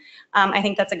level, I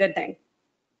think that's a good thing.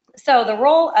 So the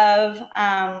role of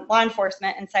law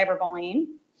enforcement in cyberbullying.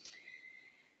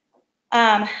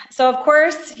 So of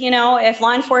course, you know, if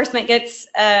law enforcement gets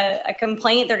a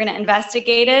complaint, they're going to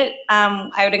investigate it.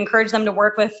 I would encourage them to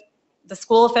work with the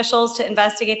school officials to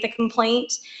investigate the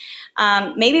complaint.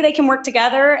 Maybe they can work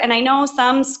together. And I know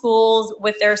some schools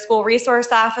with their school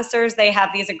resource officers, they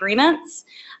have these agreements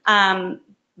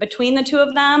between the two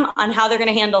of them on how they're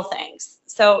going to handle things.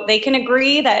 So they can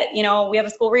agree that, you know, we have a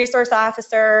school resource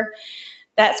officer.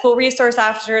 That school resource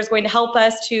officer is going to help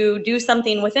us to do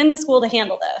something within the school to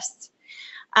handle this.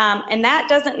 And that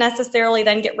doesn't necessarily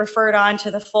then get referred on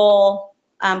to the full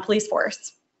police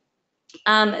force.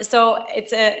 So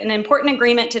it's an important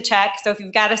agreement to check. So if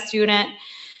you've got a student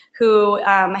who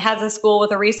has a school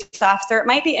with a resource officer, it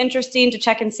might be interesting to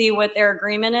check and see what their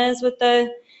agreement is with the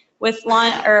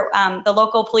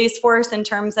local police force in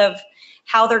terms of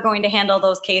how they're going to handle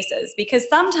those cases. Because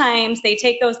sometimes they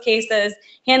take those cases,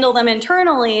 handle them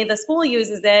internally, the school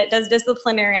uses it, does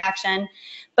disciplinary action,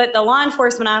 but the law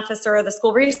enforcement officer or the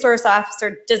school resource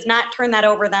officer does not turn that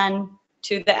over then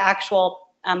to the actual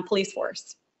police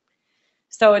force.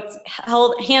 So it's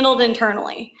handled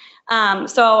internally.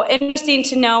 So interesting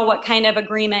to know what kind of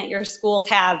agreement your schools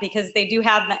have, because they do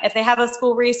have, if they have a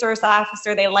school resource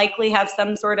officer, they likely have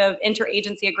some sort of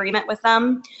interagency agreement with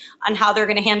them on how they're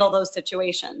going to handle those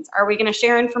situations. Are we going to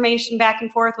share information back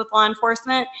and forth with law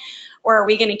enforcement, or are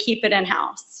we going to keep it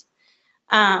in-house?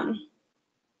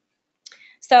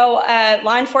 So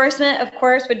law enforcement, of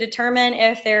course, would determine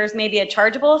if there's maybe a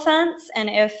chargeable offense and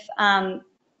if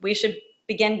we should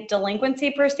begin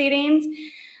delinquency proceedings,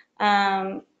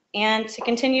 and to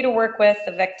continue to work with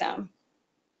the victim.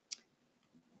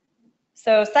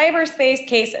 So cyberspace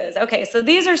cases. Okay, so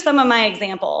these are some of my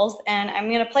examples, and I'm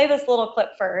going to play this little clip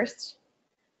first.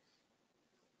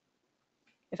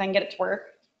 If I can get it to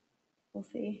work, we'll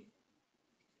see.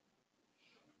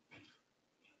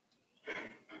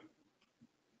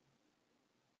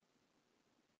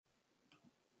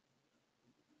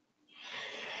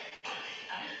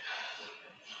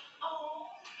 Oh,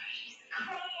 she's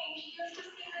crying. She has to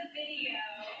see the video.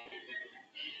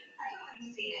 I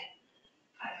haven't seen it.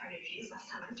 500 views last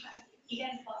time I checked. You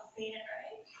guys both seen it,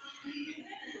 right?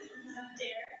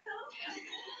 Dare.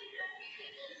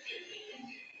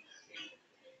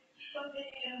 What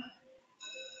video?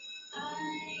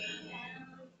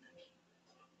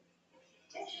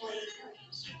 Just wait.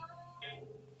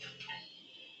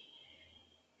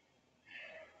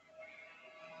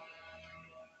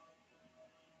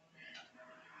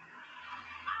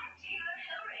 I'm Taylor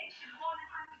Hillary. Wanna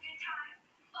have a good time?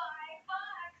 $5,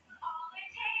 all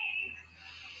it takes.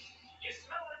 You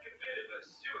smell like a bit of a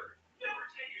sewer. Never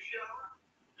take a shower.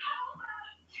 How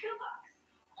about $2?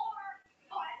 Or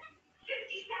what?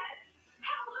 50 cents?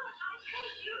 How about I pay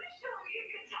you to show me a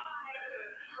good time?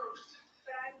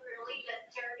 But I'm really the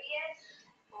dirtiest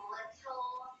little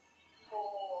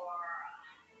whore.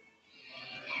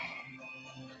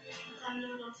 I'm no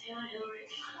little Taylor Hillary.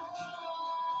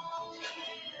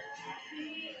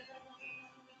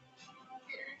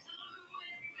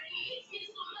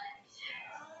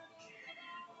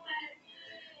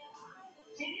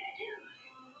 Maybe I do.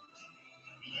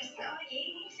 Because God gave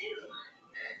me two.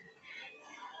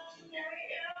 There we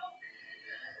go.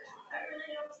 I really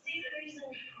don't see the reason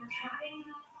for trying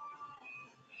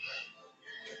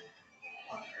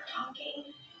or for talking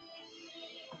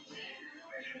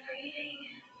or for breathing.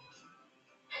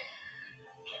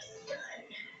 Just done.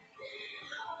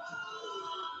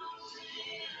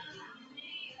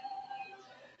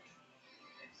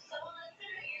 So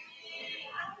listen.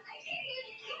 I gave you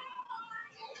the two.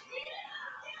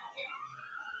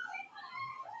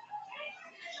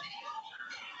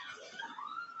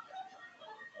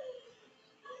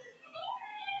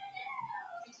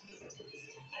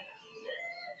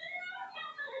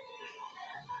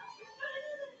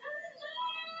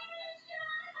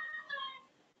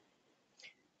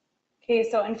 Okay,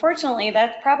 so unfortunately,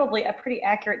 that's probably a pretty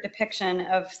accurate depiction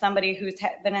of somebody who's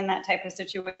been in that type of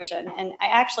situation. And I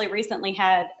actually recently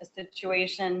had a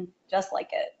situation just like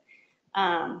it.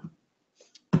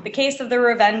 The case of the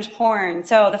revenge porn.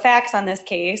 So the facts on this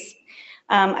case,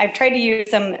 I've tried to use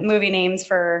some movie names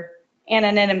for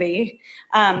anonymity.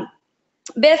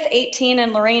 Biff, 18,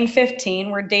 and Lorraine,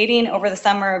 15, were dating over the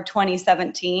summer of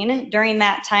 2017. During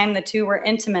that time, the two were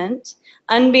intimate.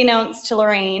 Unbeknownst to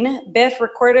Lorraine, Biff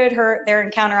recorded their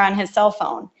encounter on his cell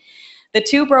phone. The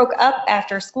two broke up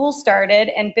after school started,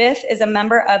 and Biff is a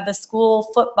member of the school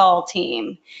football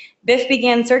team. Biff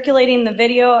began circulating the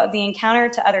video of the encounter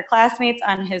to other classmates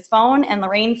on his phone, and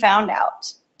Lorraine found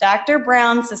out. Dr.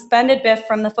 Brown suspended Biff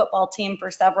from the football team for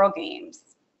several games.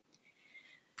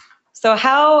 So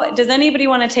does anybody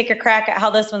want to take a crack at how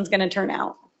this one's going to turn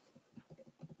out?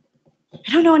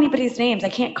 I don't know anybody's names. I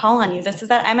can't call on you.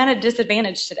 I'm at a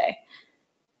disadvantage today.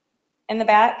 In the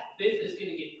back? Biff is going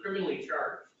to get criminally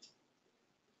charged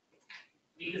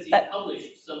because he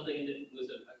published something that was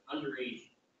an underage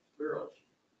girl.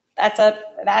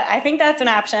 I think that's an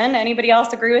option. Anybody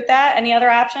else agree with that? Any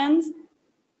other options?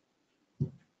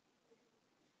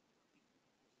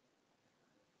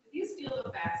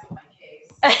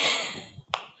 No,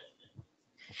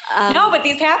 but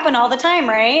these happen all the time,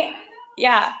 right?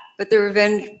 Yeah. But the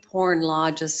revenge porn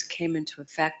law just came into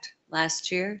effect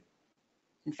last year.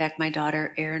 In fact, my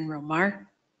daughter, Erin Romar,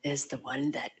 is the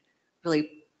one that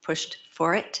really pushed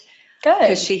for it. Good.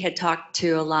 Because she had talked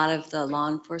to a lot of the law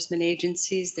enforcement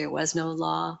agencies. There was no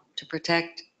law to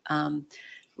protect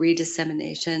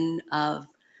redissemination of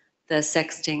the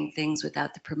sexting things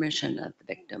without the permission of the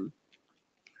victim.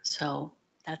 So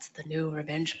that's the new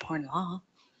revenge porn law.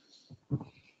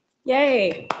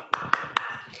 Yay.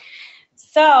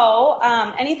 So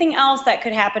anything else that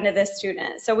could happen to this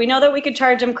student? So we know that we could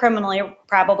charge him criminally,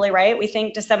 probably, right? We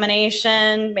think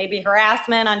dissemination, maybe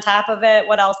harassment on top of it.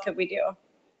 What else could we do?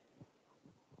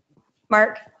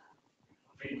 Mark?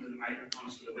 Wait for the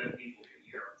microphones so the web people can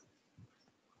hear.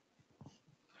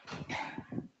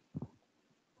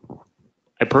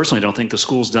 I personally don't think the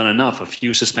school's done enough. A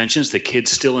few suspensions, the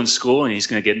kid's still in school, and he's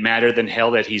going to get madder than hell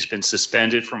that he's been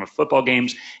suspended from football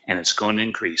games, and it's going to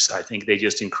increase. I think they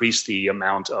just increased the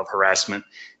amount of harassment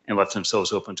and left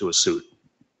themselves open to a suit.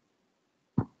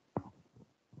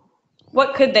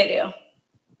 What could they do?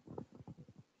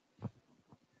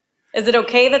 Is it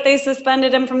okay that they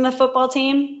suspended him from the football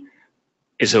team?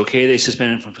 It's okay they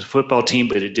suspended him from the football team,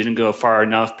 but it didn't go far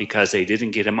enough because they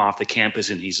didn't get him off the campus,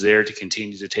 and he's there to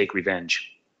continue to take revenge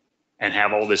and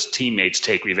have all his teammates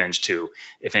take revenge too.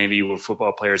 If any of you were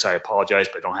football players, I apologize,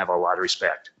 but don't have a lot of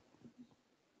respect.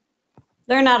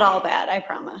 They're not all bad, I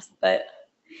promise, but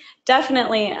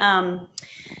definitely.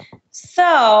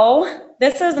 So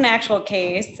this is an actual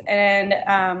case, and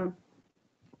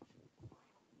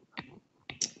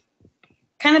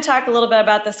kind of talk a little bit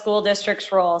about the school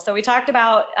district's role. So we talked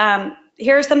about,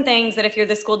 here are some things that if you're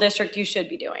the school district, you should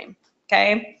be doing,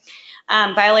 okay?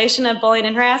 Violation of bullying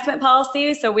and harassment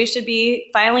policy. So we should be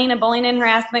filing a bullying and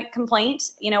harassment complaint,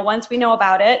 once we know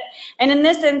about it. And in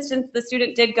this instance, the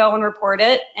student did go and report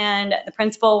it, and the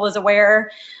principal was aware.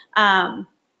 And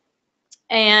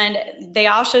they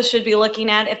also should be looking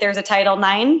at if there's a Title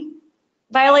IX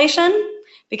violation,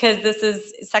 because this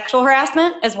is sexual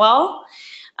harassment as well.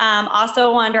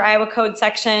 Also under Iowa Code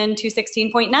Section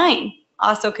 216.9,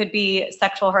 also could be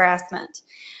sexual harassment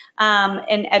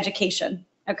in education,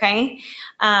 okay?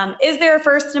 Is there a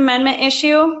First Amendment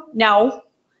issue? No,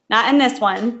 not in this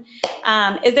one.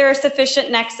 Is there a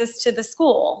sufficient nexus to the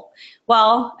school?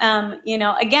 Well,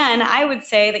 again, I would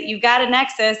say that you've got a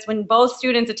nexus when both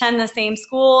students attend the same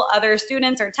school. Other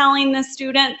students are telling this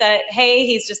student that, hey,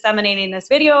 he's disseminating this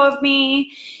video of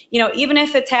me. Even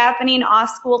if it's happening off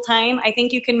school time, I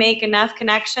think you can make enough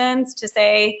connections to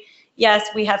say, yes,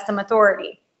 we have some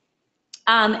authority.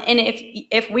 And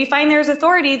if we find there's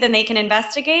authority, then they can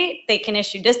investigate, they can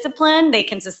issue discipline, they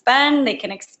can suspend, they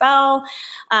can expel.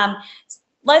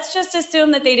 Let's just assume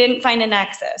that they didn't find a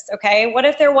nexus, okay? What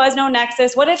if there was no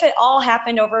nexus? What if it all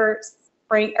happened over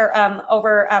spring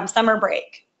or summer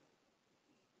break?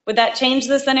 Would that change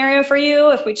the scenario for you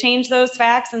if we change those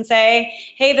facts and say,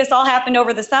 hey, this all happened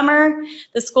over the summer,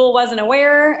 the school wasn't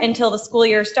aware until the school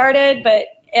year started, but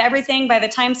everything by the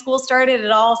time school started,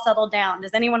 it all settled down.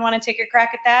 Does anyone want to take a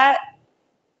crack at that?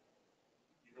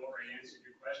 You already answered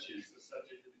your question. It's the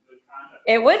subject of the good conduct.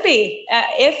 It would be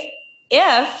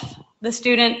if the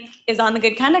student is on the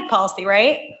good conduct policy,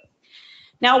 right?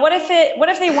 Now, what if they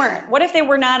weren't? What if they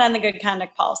were not on the good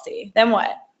conduct policy? Then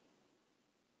what?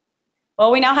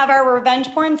 Well, we now have our revenge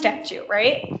porn statute,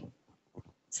 right?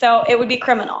 So it would be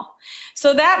criminal.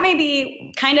 So that may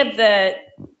be kind of the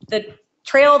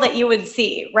trail that you would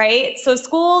see, right? So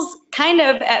schools kind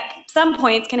of at some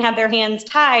points can have their hands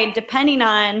tied depending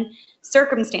on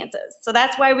circumstances. So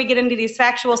that's why we get into these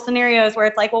factual scenarios where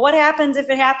it's like, well, what happens if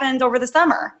it happens over the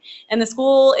summer and the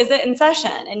school isn't in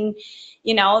session and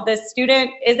the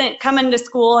student isn't coming to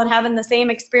school and having the same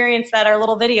experience that our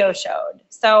little video showed.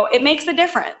 So it makes a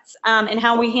difference in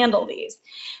how we handle these.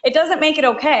 It doesn't make it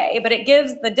okay, but it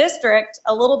gives the district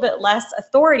a little bit less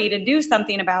authority to do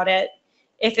something about it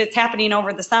if it's happening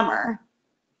over the summer.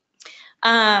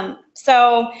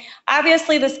 So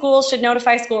obviously the school should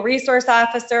notify school resource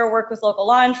officer, work with local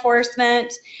law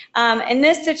enforcement. In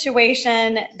this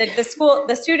situation,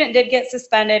 the student did get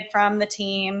suspended from the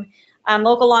team.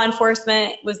 Local law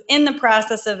enforcement was in the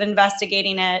process of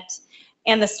investigating it,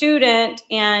 and the student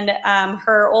and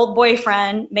her old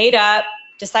boyfriend made up,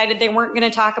 decided they weren't going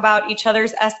to talk about each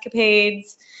other's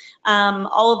escapades.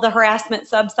 All of the harassment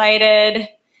subsided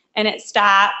and it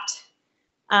stopped.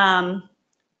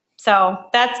 So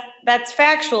that's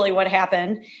factually what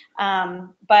happened,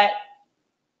 but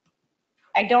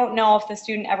I don't know if the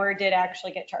student ever did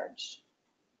actually get charged.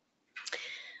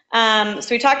 So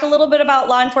we talked a little bit about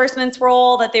law enforcement's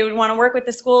role, that they would want to work with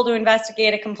the school to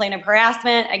investigate a complaint of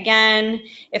harassment. Again,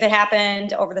 if it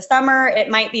happened over the summer, it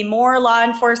might be more law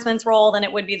enforcement's role than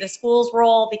it would be the school's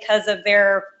role because of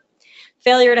their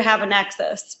failure to have a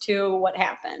nexus to what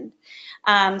happened.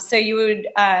 So you would,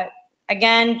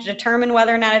 again, determine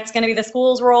whether or not it's going to be the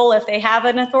school's role, if they have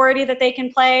an authority that they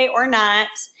can play or not.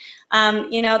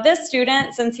 You know, this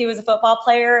student, since he was a football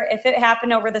player, if it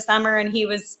happened over the summer and he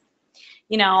was,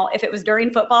 you know, if it was during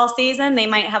football season, they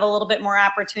might have a little bit more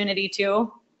opportunity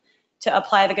to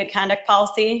apply the good conduct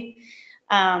policy.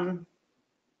 And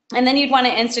then you'd want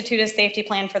to institute a safety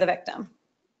plan for the victim.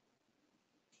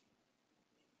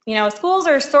 You know, schools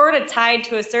are sort of tied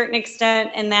to a certain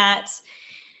extent in that,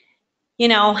 you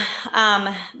know,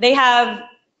 they have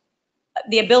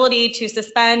the ability to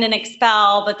suspend and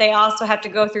expel, but they also have to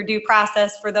go through due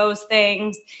process for those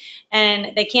things.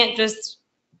 And they can't just,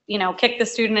 you know, kick the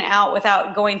student out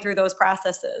without going through those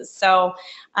processes. So,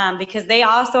 because they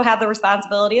also have the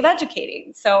responsibility of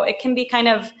educating. So it can be kind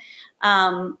of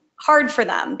hard for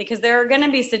them, because there are going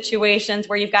to be situations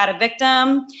where you've got a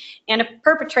victim and a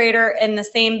perpetrator in the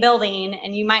same building,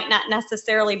 and you might not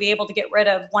necessarily be able to get rid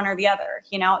of one or the other.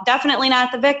 You know, definitely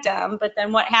not the victim, but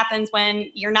then what happens when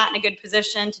you're not in a good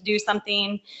position to do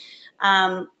something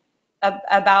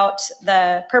about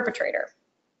the perpetrator?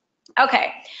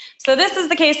 Okay, so this is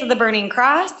the case of the burning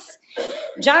cross.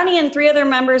 Johnny and 3 other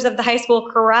members of the high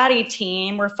school karate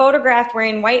team were photographed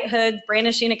wearing white hoods,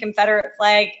 brandishing a Confederate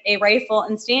flag, a rifle,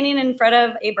 and standing in front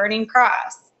of a burning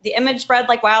cross. The image spread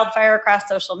like wildfire across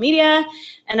social media,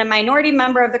 and a minority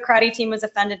member of the karate team was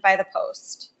offended by the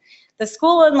post. The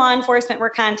school and law enforcement were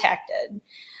contacted.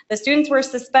 The students were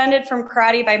suspended from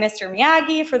karate by Mr.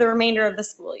 Miyagi for the remainder of the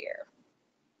school year.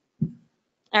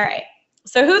 All right,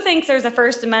 so who thinks there's a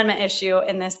First Amendment issue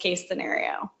in this case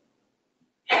scenario?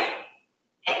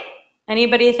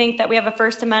 Anybody think that we have a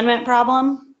First Amendment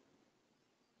problem?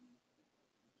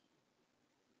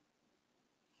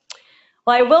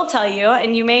 Well, I will tell you,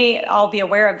 and you may all be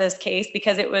aware of this case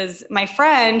because it was my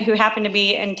friend who happened to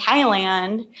be in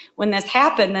Thailand when this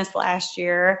happened this last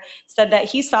year, said that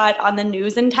he saw it on the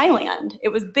news in Thailand. It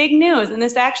was big news, and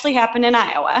this actually happened in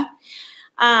Iowa.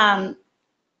 And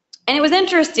it was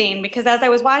interesting because as I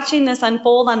was watching this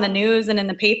unfold on the news and in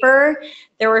the paper,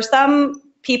 there were some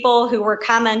people who were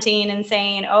commenting and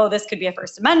saying, oh, this could be a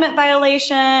First Amendment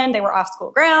violation. They were off school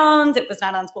grounds. It was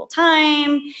not on school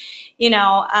time, you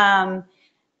know.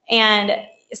 And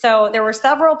so there were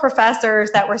several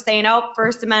professors that were saying, oh,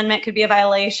 First Amendment could be a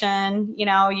violation. You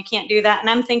know, you can't do that. And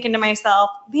I'm thinking to myself,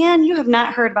 man, you have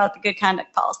not heard about the good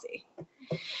conduct policy.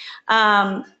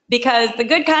 Because the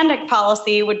good conduct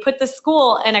policy would put the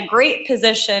school in a great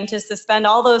position to suspend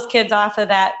all those kids off of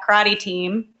that karate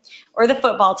team or the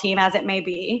football team, as it may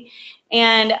be.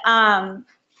 And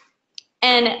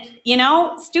you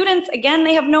know, students, again,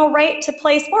 they have no right to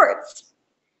play sports.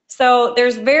 So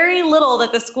there's very little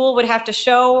that the school would have to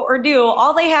show or do.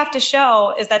 All they have to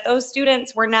show is that those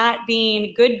students were not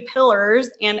being good pillars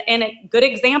and a good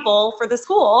example for the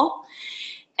school.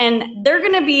 And they're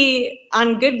going to be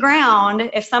on good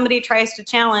ground if somebody tries to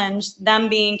challenge them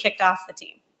being kicked off the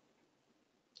team.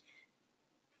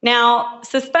 Now,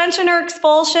 suspension or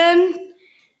expulsion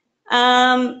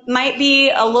might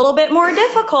be a little bit more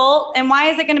difficult. And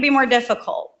why is it going to be more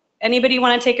difficult? Anybody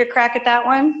want to take a crack at that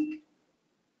one?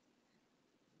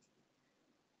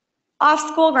 Off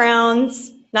school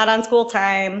grounds, not on school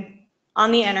time,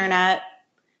 on the internet.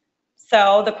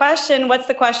 So the question, what's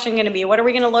the question going to be? What are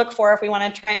we going to look for if we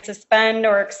want to try and suspend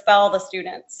or expel the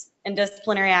students in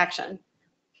disciplinary action?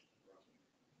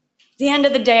 At the end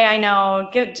of the day, I know,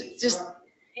 just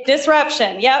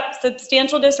disruption. Yep,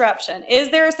 substantial disruption. Is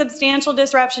there a substantial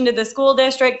disruption to the school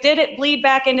district? Did it bleed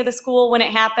back into the school when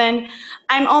it happened?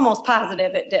 I'm almost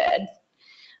positive it did.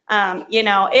 You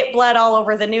know, it bled all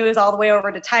over the news all the way over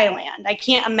to Thailand. I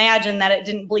can't imagine that it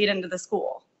didn't bleed into the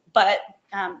school, but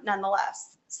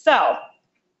nonetheless. So,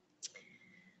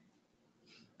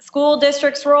 school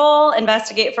district's role,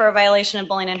 investigate for a violation of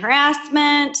bullying and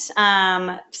harassment,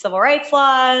 civil rights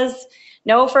laws,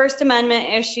 no First Amendment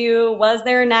issue. Was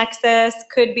there a nexus?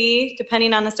 Could be,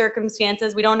 depending on the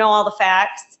circumstances. We don't know all the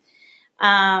facts.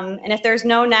 And if there's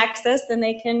no nexus, then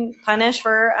they can punish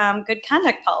for good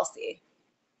conduct policy.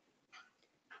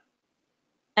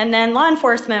 And then law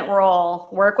enforcement role,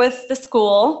 work with the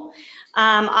school.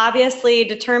 Obviously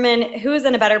determine who's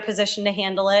in a better position to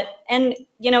handle it. And,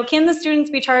 you know, can the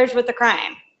students be charged with the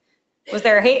crime? Was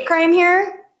there a hate crime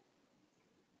here?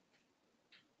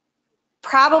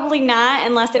 Probably not,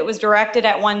 unless it was directed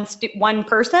at one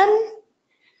person.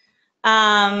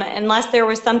 Unless there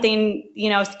was something,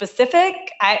 specific,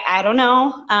 I don't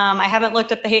know. I haven't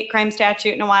looked at the hate crime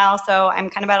statute in a while, so I'm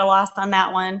kind of at a loss on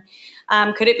that one.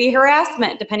 Could it be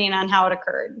harassment, depending on how it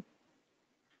occurred?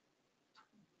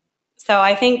 So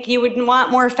I think you would want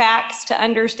more facts to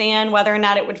understand whether or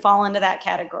not it would fall into that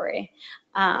category,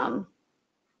 and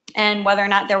whether or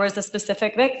not there was a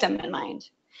specific victim in mind.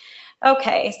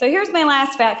 Okay, so here's my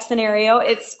last fact scenario.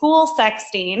 It's school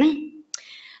sexting.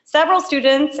 Several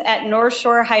students at North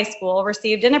Shore High School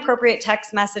received inappropriate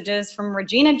text messages from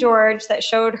Regina George that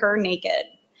showed her naked.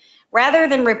 Rather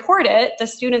than report it, the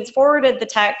students forwarded the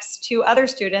text to other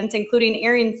students, including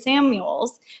Erin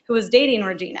Samuels, who was dating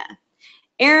Regina.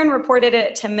 Erin reported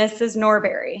it to Mrs.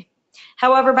 Norberry.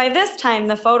 However, by this time,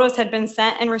 the photos had been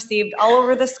sent and received all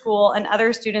over the school, and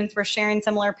other students were sharing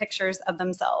similar pictures of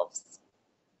themselves.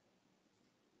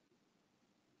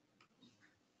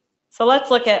 So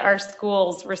let's look at our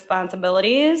school's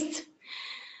responsibilities.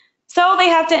 So they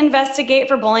have to investigate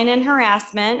for bullying and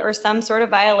harassment or some sort of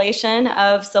violation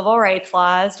of civil rights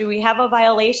laws. Do we have a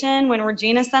violation when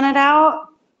Regina sent it out?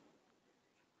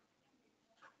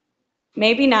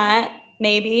 Maybe not.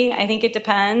 Maybe. I think it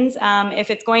depends.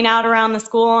 If it's going out around the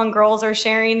school and girls are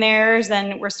sharing theirs,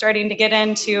 then we're starting to get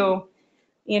into,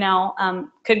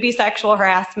 could be sexual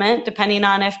harassment, depending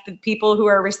on if the people who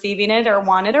are receiving it are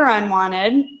wanted or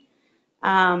unwanted.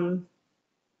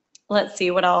 Let's see,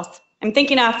 what else? I'm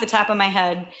thinking off the top of my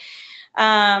head.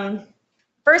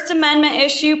 First Amendment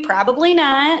issue, probably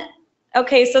not.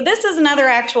 Okay, so this is another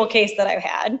actual case that I've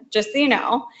had, just so you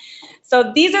know.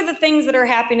 So these are the things that are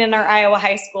happening in our Iowa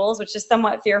high schools, which is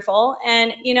somewhat fearful.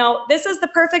 And, this is the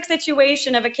perfect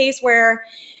situation of a case where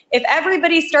if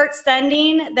everybody starts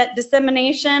sending that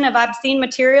dissemination of obscene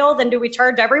material, then do we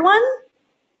charge everyone?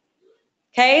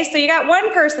 Okay, so you got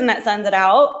one person that sends it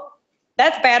out.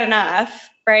 That's bad enough,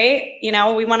 right?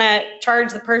 We want to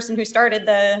charge the person who started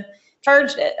it,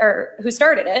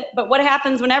 but what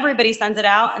happens when everybody sends it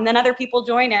out and then other people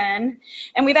join in?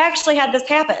 And we've actually had this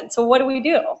happen. So what do we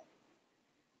do?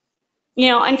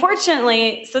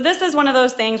 Unfortunately, so this is one of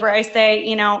those things where I say,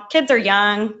 kids are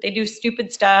young, they do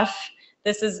stupid stuff.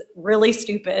 This is really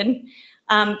stupid.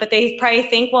 But they probably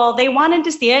think, well, they wanted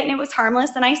to see it and it was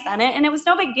harmless and I sent it and it was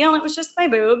no big deal. And it was just my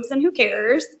boobs and who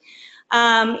cares?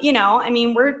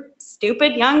 We're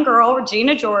stupid young girl,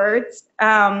 Regina George,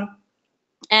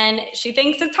 and she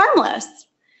thinks it's harmless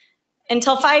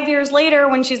until 5 years later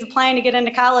when she's applying to get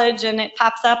into college and it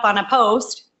pops up on a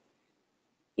post,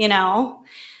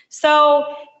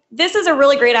 So this is a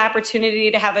really great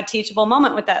opportunity to have a teachable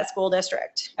moment with that school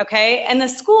district, okay? And the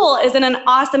school is in an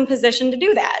awesome position to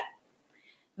do that.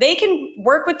 They can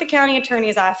work with the county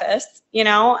attorney's office,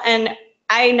 and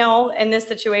I know in this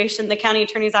situation, the county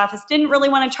attorney's office didn't really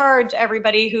want to charge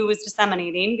everybody who was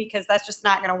disseminating because that's just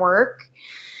not going to work.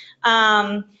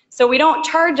 So we don't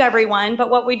charge everyone, but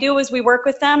what we do is we work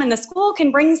with them and the school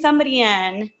can bring somebody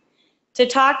in to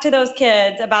talk to those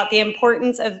kids about the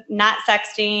importance of not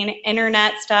sexting,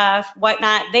 internet stuff,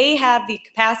 whatnot. They have the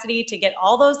capacity to get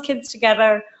all those kids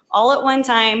together all at one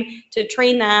time to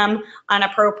train them on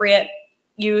appropriate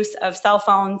use of cell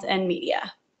phones and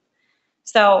media.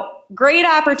 So great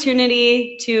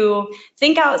opportunity to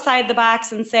think outside the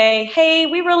box and say, hey,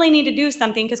 we really need to do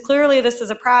something because clearly this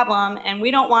is a problem and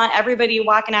we don't want everybody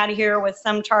walking out of here with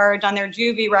some charge on their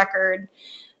juvie record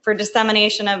for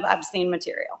dissemination of obscene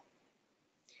material.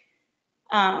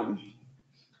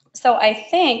 So I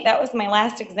think that was my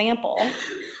last example.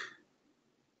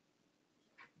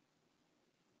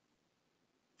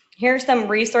 Here's some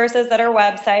resources that are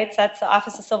websites. That's the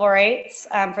Office of Civil Rights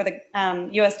for the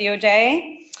US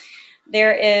DOJ.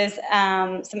 There is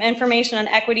some information on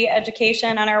equity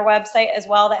education on our website as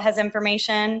well that has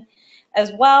information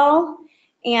as well.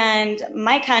 And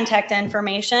my contact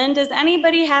information. Does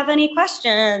anybody have any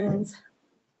questions?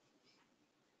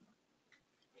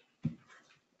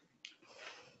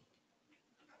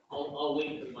 I'll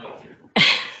wait for Mike.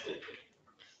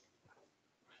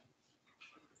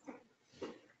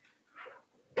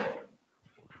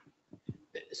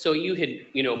 So you had,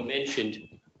 mentioned,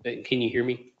 can you hear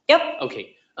me? Yep.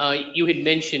 Okay. You had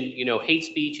mentioned, hate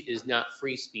speech is not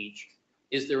free speech.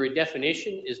 Is there a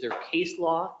definition? Is there case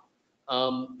law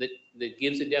that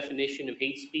gives a definition of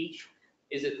hate speech?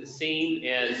 Is it the same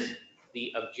as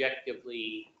the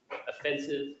objectively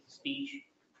offensive speech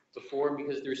before?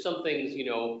 Because there's some things,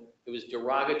 it was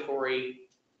derogatory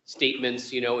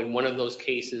statements, in one of those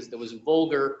cases. There was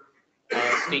vulgar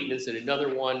statements in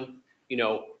another one.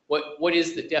 What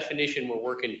is the definition we're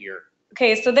working here?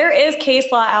 Okay, so there is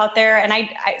case law out there, and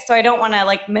so I don't want to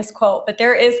like misquote, but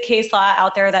there is case law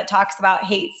out there that talks about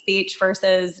hate speech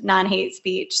versus non-hate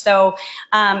speech. So,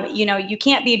 you know, you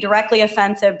can't be directly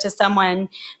offensive to someone,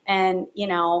 and you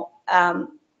know,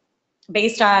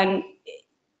 based on,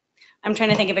 I'm trying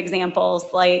to think of examples.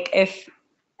 Like if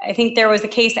I think there was a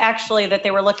case actually that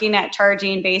they were looking at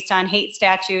charging based on hate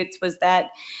statutes, was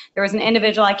that there was an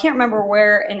individual, I can't remember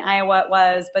where in Iowa it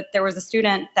was, but there was a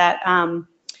student that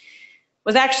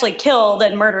was actually killed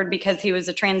and murdered because he was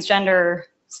a transgender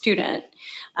student.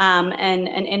 And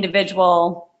an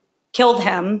individual killed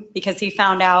him because he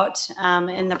found out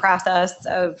in the process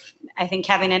of, I think,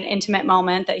 having an intimate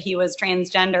moment that he was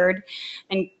transgendered,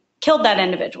 and killed that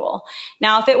individual.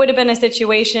 Now, if it would have been a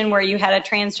situation where you had a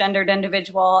transgendered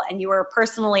individual and you were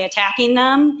personally attacking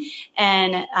them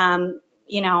and,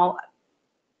 you know,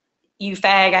 you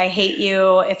fag, I hate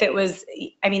you. If it was,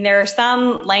 I mean, there are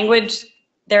some language,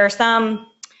 there are some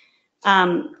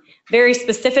very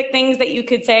specific things that you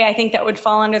could say, I think, that would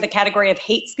fall under the category of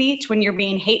hate speech when you're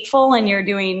being hateful and you're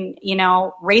doing, you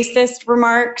know, racist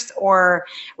remarks or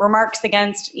remarks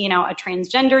against, you know, a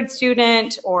transgendered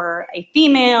student or a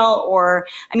female, or,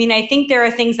 I mean, I think there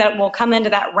are things that will come into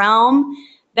that realm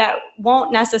that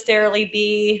won't necessarily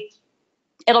be,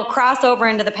 it'll cross over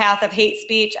into the path of hate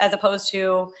speech as opposed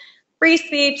to free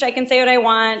speech. I can say what I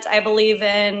want. I believe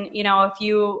in, you know, if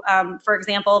you, for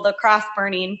example, the cross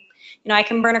burning, you know, I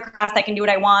can burn a cross, I can do what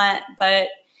I want, but,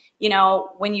 you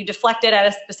know, when you deflect it at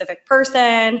a specific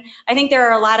person, I think there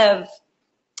are a lot of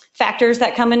factors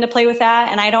that come into play with that.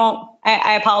 And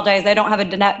I apologize, I don't have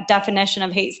a definition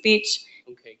of hate speech.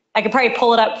 Okay. I could probably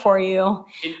pull it up for you,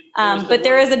 but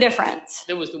there is a difference.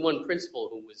 There was the one principal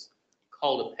who was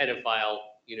called a pedophile,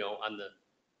 you know, on the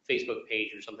Facebook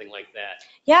page or something like that.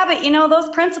 Yeah, but you know,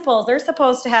 those principals, they're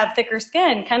supposed to have thicker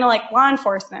skin, kind of like law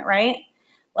enforcement, right?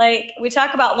 Like, we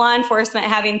talk about law enforcement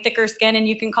having thicker skin, and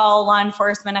you can call law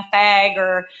enforcement a fag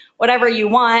or whatever you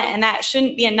want, and that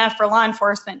shouldn't be enough for law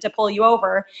enforcement to pull you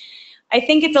over. I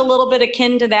think it's a little bit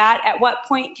akin to that. At what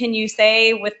point can you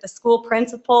say with the school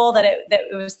principal that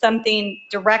it was something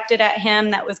directed at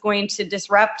him that was going to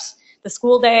disrupt the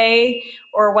school day,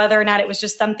 or whether or not it was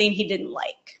just something he didn't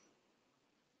like?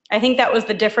 I think that was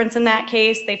the difference in that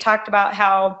case. They talked about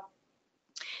how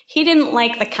he didn't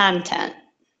like the content.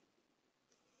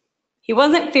 He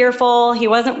wasn't fearful. He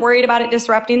wasn't worried about it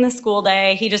disrupting the school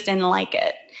day. He just didn't like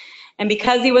it. And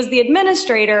because he was the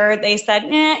administrator, they said,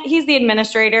 he's the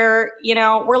administrator. You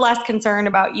know, we're less concerned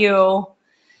about you.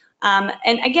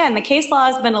 And again, the case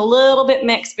law has been a little bit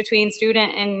mixed between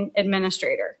student and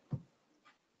administrator.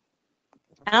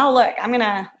 And oh, look,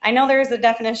 I know there's a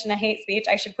definition of hate speech.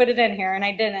 I should put it in here, and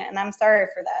I didn't, and I'm sorry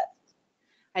for that.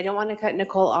 I don't want to cut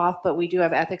Nicolle off, but we do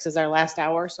have ethics as our last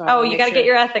hour. So oh, you got to get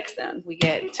your ethics in. We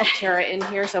get Tara in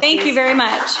here. So thank please. you very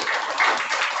much.